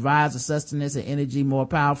that provides a sustenance and energy more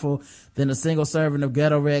powerful than a single serving of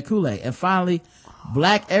ghetto red Kool-Aid. And finally,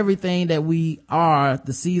 black, everything that we are,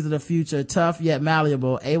 the seeds of the future, tough yet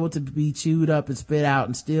malleable, able to be chewed up and spit out,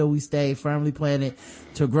 and still we stay firmly planted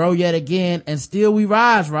to grow yet again, and still we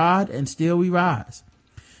rise, Rod, and still we rise.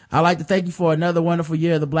 I'd like to thank you for another wonderful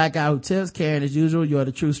year of the Black Guy Who Tips. Karen, as usual, you're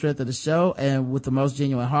the true strength of the show and with the most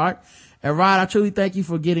genuine heart. And Rod, I truly thank you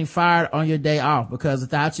for getting fired on your day off, because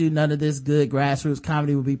without you, none of this good grassroots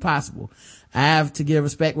comedy would be possible. I have to give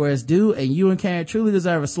respect where it's due, and you and Karen truly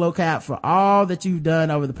deserve a slow clap for all that you've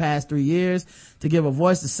done over the past 3 years to give a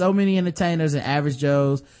voice to so many entertainers and average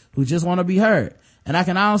Joes who just want to be heard. And I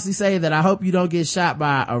can honestly say that I hope you don't get shot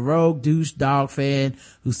by a rogue douche dog fan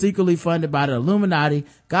who's secretly funded by the Illuminati.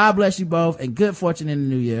 God bless you both, and good fortune in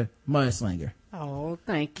the new year. Mudslinger. Oh,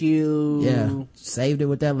 thank you. Yeah, saved it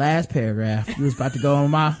with that last paragraph. You was about to go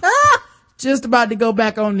on my just about to go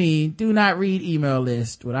back on the do not read email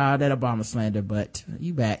list with all that Obama slander, but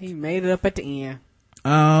you back. He made it up at the end.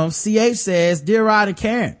 CH says, Dear Rod and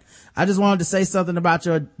Karen, I just wanted to say something about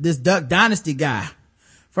this Duck Dynasty guy.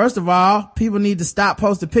 First of all, people need to stop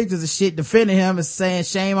posting pictures of shit defending him and saying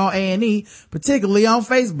shame on A&E, particularly on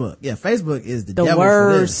Facebook. Yeah, Facebook is the devil worst.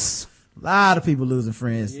 For this. A lot of people losing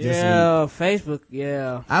friends this week. Yeah, Facebook,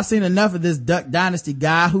 yeah. I've seen enough of this Duck Dynasty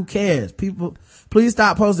guy. Who cares? People, please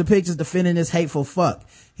stop posting pictures defending this hateful fuck.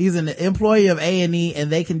 He's an employee of A&E,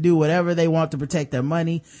 and they can do whatever they want to protect their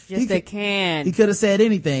money. Yes, they can. He could have said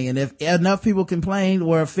anything, and if enough people complained,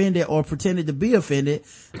 were offended, or pretended to be offended,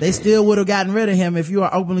 they still would have gotten rid of him. If you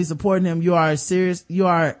are openly supporting him, or are seriously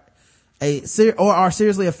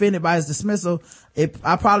offended by his dismissal,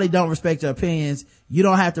 I probably don't respect your opinions. You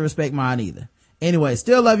don't have to respect mine either. Anyway,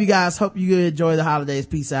 still love you guys. Hope you enjoy the holidays.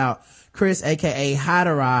 Peace out. Chris, aka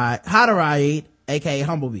Hadaride, aka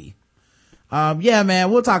Humblebee. Yeah, man,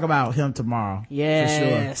 we'll talk about him tomorrow.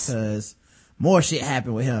 Yes. For sure. Cause more shit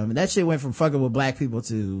happened with him. And that shit went from fucking with black people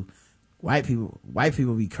to white people. White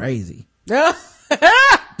people be crazy.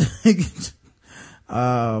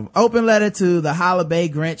 Open letter to the Holla Bay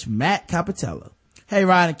Grinch, Matt Capitella. Hey,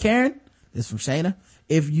 Ryan and Karen. This is from Shayna.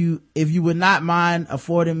 If you would not mind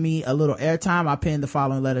affording me a little airtime, I penned the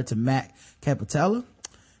following letter to Matt Capitella.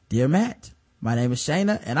 Dear Matt, my name is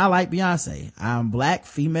Shayna and I like Beyonce. I'm black,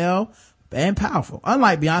 female, and powerful.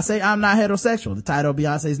 Unlike Beyonce, I'm not heterosexual. The title of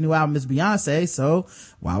Beyonce's new album is Beyonce, so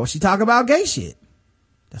why would she talk about gay shit?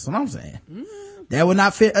 That's what I'm saying. That would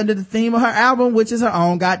not fit under the theme of her album, which is her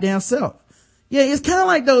own goddamn self. Yeah, it's kind of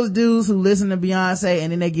like those dudes who listen to Beyonce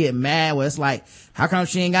and then they get mad where it's like, how come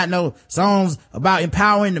she ain't got no songs about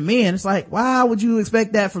empowering the men? It's like, why would you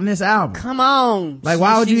expect that from this album? Come on. Like,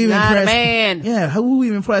 why would you even not press? A man. Yeah, who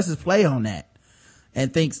even presses play on that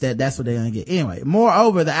and thinks that that's what they're gonna get? Anyway,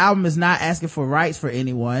 moreover, the album is not asking for rights for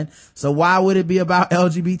anyone, so why would it be about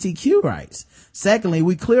LGBTQ rights? Secondly,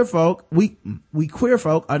 we queer folk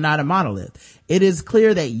are not a monolith. It is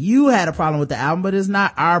clear that you had a problem with the album, but it's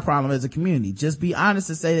not our problem as a community. Just be honest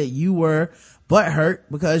and say that you were butthurt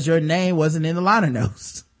because your name wasn't in the liner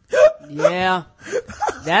notes. Yeah.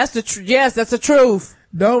 That's yes, that's the truth.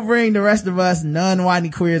 Don't bring the rest of us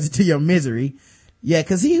non-whiny queers into your misery. Yeah,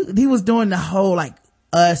 cause he was doing the whole like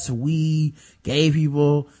us, we, gay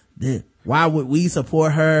people, why would we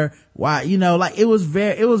support her? Why, like it was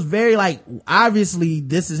very like, obviously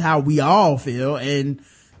this is how we all feel, and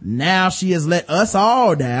now she has let us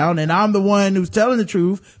all down, and I'm the one who's telling the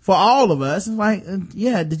truth for all of us. It's like,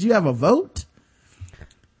 yeah, did you have a vote?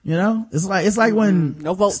 It's like when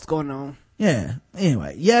no votes going on. Yeah.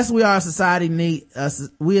 Anyway, yes, we as a society need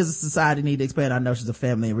to expand our notions of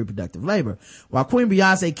family and reproductive labor. While Queen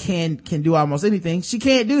Beyonce can do almost anything, she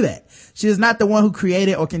can't do that. She is not the one who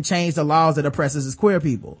created or can change the laws that oppress us as queer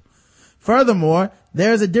people. Furthermore,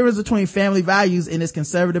 there is a difference between family values in this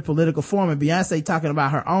conservative political form, and Beyonce talking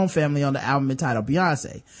about her own family on the album entitled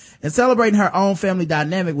Beyonce. And celebrating her own family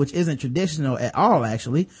dynamic, which isn't traditional at all,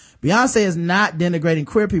 actually. Beyonce is not denigrating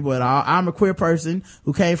queer people at all. I'm a queer person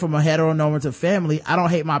who came from a heteronormative family. I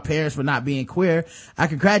don't hate my parents for not being queer. I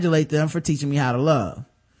congratulate them for teaching me how to love.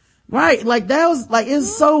 Right? Like, that was, like,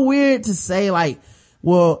 it's so weird to say, like,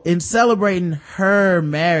 well, in celebrating her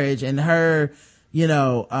marriage and her, you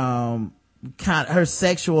know, kind of her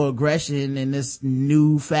sexual aggression in this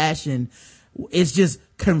new fashion, it's just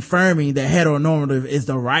confirming that heteronormative is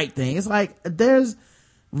the right thing. It's like, there's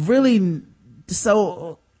really,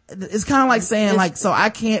 so it's kind of like saying, like, so I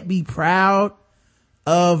can't be proud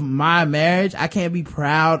of my marriage, I can't be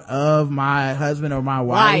proud of my husband or my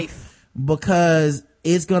wife because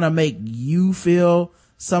it's gonna make you feel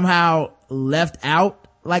somehow left out.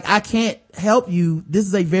 Like, I can't help you. This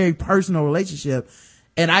is a very personal relationship,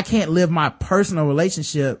 and I can't live my personal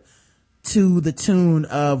relationship to the tune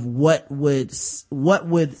of what would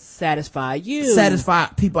satisfy you, satisfy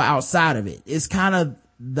people outside of it. It's kind of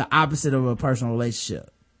the opposite of a personal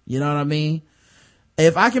relationship. You know what I mean?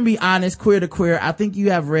 If I can be honest, queer to queer, I think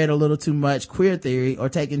you have read a little too much queer theory or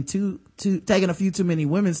taken a few too many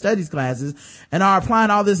women's studies classes and are applying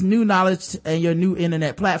all this new knowledge and your new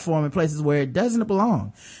internet platform in places where it doesn't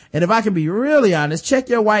belong. And if I can be really honest, check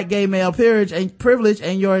your white gay male privilege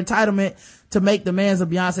and your entitlement to make demands of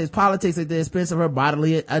Beyonce's politics at the expense of her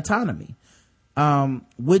bodily autonomy,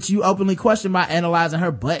 which you openly question by analyzing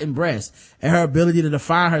her butt and breast and her ability to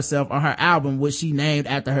define herself on her album, which she named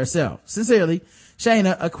after herself. Sincerely,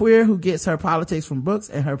 Shayna, a queer who gets her politics from books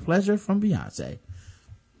and her pleasure from Beyonce.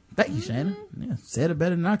 Thank you, Shayna. Yeah, said it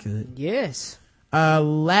better than I could. Yes.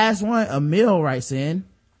 Last one, Emil writes in,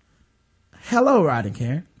 hello, Rod and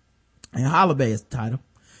Karen. And Holiday is the title.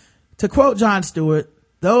 To quote Jon Stewart,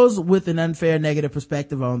 those with an unfair negative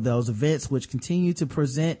perspective on those events which continue to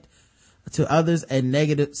present to others a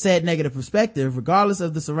negative perspective, regardless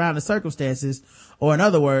of the surrounding circumstances, or in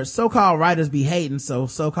other words, so-called writers be hating,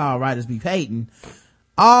 so-called writers be hating.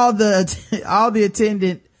 All the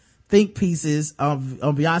attendant think pieces on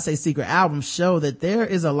Beyonce's secret album show that there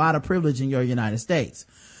is a lot of privilege in your United States.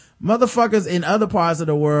 Motherfuckers in other parts of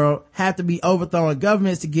the world have to be overthrowing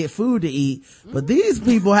governments to get food to eat, but these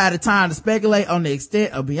people had the time to speculate on the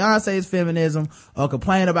extent of Beyonce's feminism or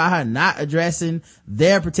complain about her not addressing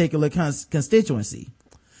their particular constituency.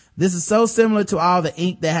 This is so similar to all the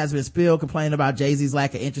ink that has been spilled complaining about Jay-Z's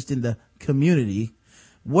lack of interest in the community.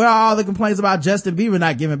 Where are all the complaints about Justin Bieber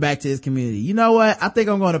not giving back to his community? You know what? I think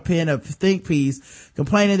I'm going to pen a think piece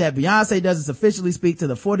complaining that Beyonce doesn't sufficiently speak to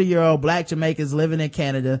the 40-year-old black Jamaicans living in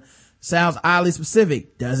Canada. Sounds oddly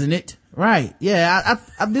specific, doesn't it? Right. Yeah,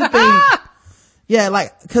 I do think, yeah,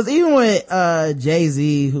 like, cause even with,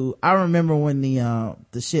 Jay-Z, who I remember when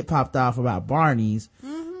the shit popped off about Barney's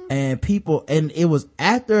and people, and it was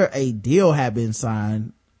after a deal had been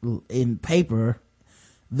signed in paper,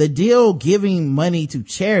 the deal giving money to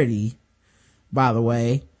charity, by the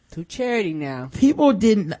way. To charity now.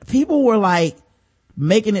 People were like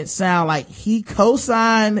making it sound like he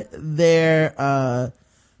co-signed their,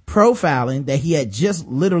 profiling that he had just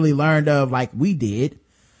literally learned of like we did.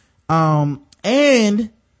 And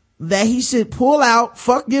that he should pull out,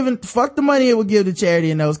 fuck the money it would give to charity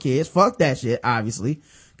and those kids. Fuck that shit, obviously.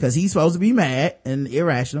 Cause he's supposed to be mad and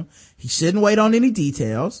irrational. He shouldn't wait on any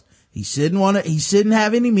details. He shouldn't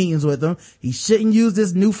have any meetings with them. He shouldn't use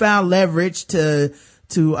this newfound leverage to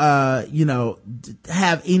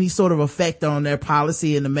have any sort of effect on their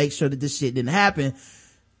policy and to make sure that this shit didn't happen.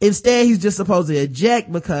 Instead, he's just supposed to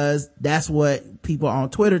eject because that's what people on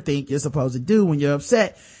Twitter think you're supposed to do when you're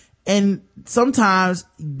upset. And sometimes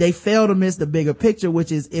they fail to miss the bigger picture,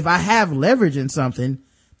 which is if I have leverage in something,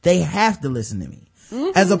 they have to listen to me.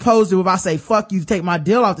 As opposed to if I say, fuck you, take my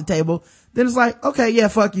deal off the table, then it's like, okay, yeah,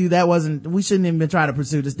 fuck you. We shouldn't even been trying to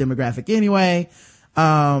pursue this demographic anyway.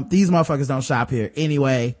 These motherfuckers don't shop here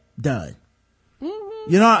anyway. Done.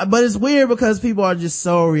 You know, but it's weird because people are just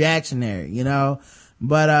so reactionary, you know?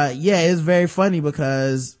 But, yeah, it's very funny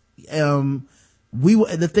because,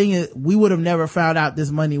 the thing is, we would have never found out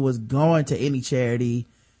this money was going to any charity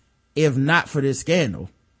if not for this scandal.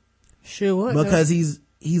 Sure would. Because he's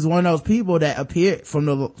one of those people that appear from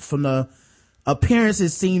the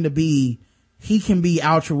appearances seem to be, he can be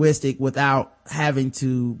altruistic without having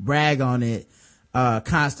to brag on it.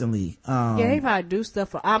 constantly. Yeah, he probably do stuff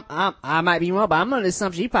for, I might be wrong, but I'm under the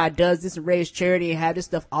assumption he probably does this and raise charity and have this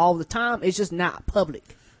stuff all the time. It's just not public.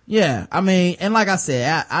 Yeah, I mean, and like I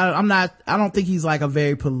said, I don't think he's like a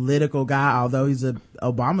very political guy, although he's a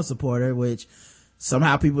Obama supporter, which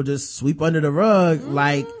somehow people just sweep under the rug.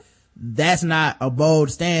 Like, that's not a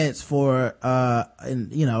bold stance for,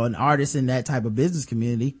 an artist in that type of business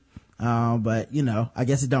community. But I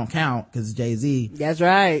guess it don't count because it's Jay-Z. That's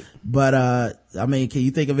right. But, I mean, can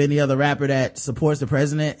you think of any other rapper that supports the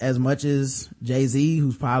president as much as Jay-Z,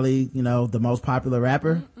 who's probably, the most popular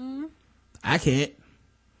rapper? I can't.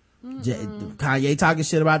 Kanye talking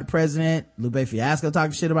shit about the president. Lupe Fiasco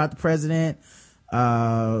talking shit about the president.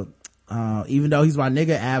 Even though he's my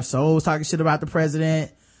nigga, Ab-Soul's talking shit about the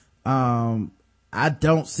president. I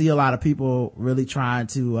don't see a lot of people really trying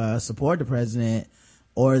to support the president,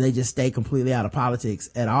 or they just stay completely out of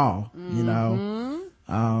politics at all,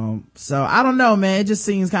 so I don't know, man. It just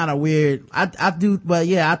seems kind of weird. I do, but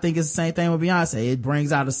yeah, I think it's the same thing with Beyonce. It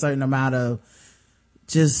brings out a certain amount of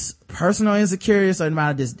just personal insecurity, a certain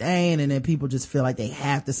amount of disdain, and then people just feel like they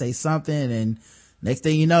have to say something, and next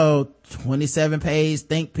thing you know, 27-page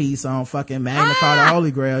think piece on fucking Magna Carta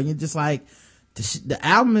Holy Grail. And you're just like, the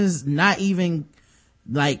album is not even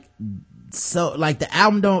like, so like the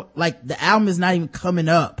album is not even coming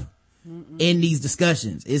up in these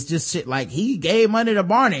discussions. It's just shit like, he gave money to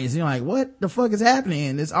Barney's. You're like, what the fuck is happening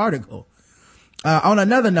in this article? On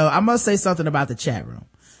another note, I must say something about the chat room.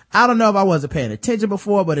 I don't know if I wasn't paying attention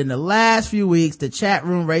before, but in the last few weeks, the chat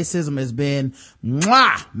room racism has been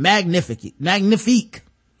magnifique.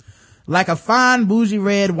 Like a fine bougie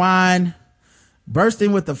red wine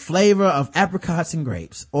bursting with the flavor of apricots and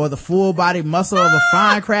grapes, or the full body muscle of a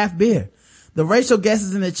fine craft beer. The racial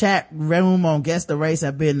guesses in the chat room on Guess the Race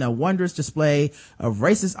have been a wondrous display of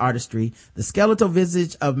racist artistry. The skeletal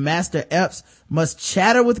visage of Master Epps must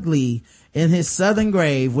chatter with glee in his southern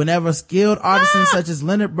grave whenever skilled artisans such as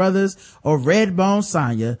Leonard Brothers or Redbone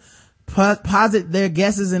Sonya posit their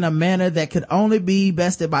guesses in a manner that could only be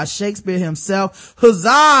bested by Shakespeare himself.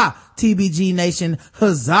 Huzzah, TBG Nation!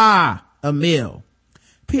 Huzzah, Emil.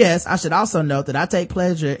 P.S. I should also note that I take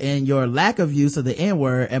pleasure in your lack of use of the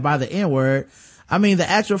N-word, and by the N-word, I mean the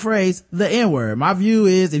actual phrase, the N-word. My view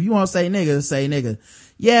is, if you want to say nigga, say nigga.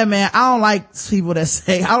 Yeah, man, I don't like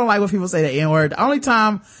when people say the N-word. The only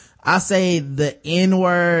time I say the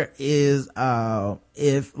N-word is,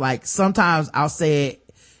 if like sometimes I'll say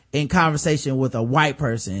it in conversation with a white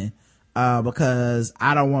person, because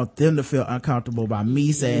I don't want them to feel uncomfortable by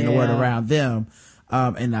me saying the word around them.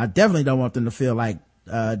 And I definitely don't want them to feel like,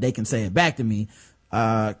 they can say it back to me,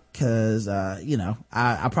 cause,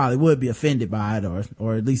 I probably would be offended by it,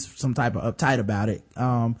 or at least some type of uptight about it.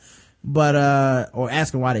 Or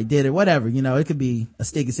asking why they did it, whatever, it could be a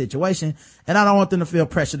sticky situation, and I don't want them to feel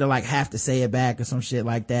pressure to like have to say it back or some shit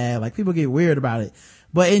like that. Like, people get weird about it,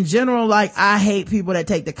 but in general, like, I hate people that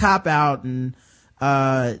take the cop out and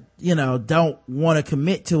don't want to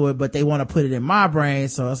commit to it, but they want to put it in my brain.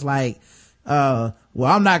 So it's like, well,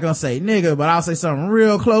 I'm not gonna say nigga, but I'll say something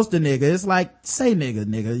real close to nigga. It's like, say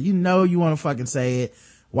nigga. You want to fucking say it.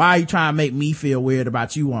 Why are you trying to make me feel weird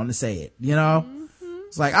about you wanting to say it?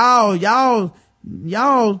 It's like, oh, y'all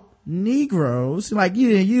Negroes. Like,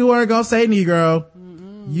 you weren't gonna say Negro.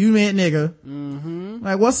 You meant nigga.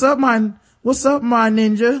 Like, what's up, my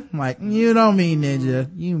ninja? I'm like, you don't mean ninja.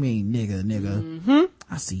 You mean nigga.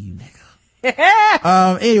 I see you, nigga.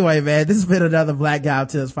 Anyway, man, this has been another Black Guy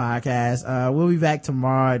Tips podcast. We'll be back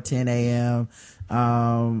tomorrow at 10 a.m.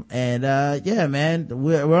 Yeah, man,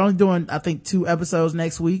 we're only doing, I think, 2 episodes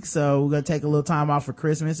next week. So we're going to take a little time off for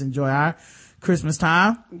Christmas, enjoy our Christmas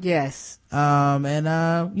time. Yes. We'll have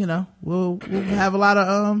a lot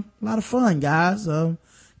of fun, guys.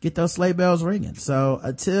 Get those sleigh bells ringing. So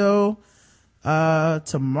until,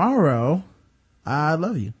 tomorrow, I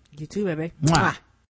love you. You too, baby. Mwah.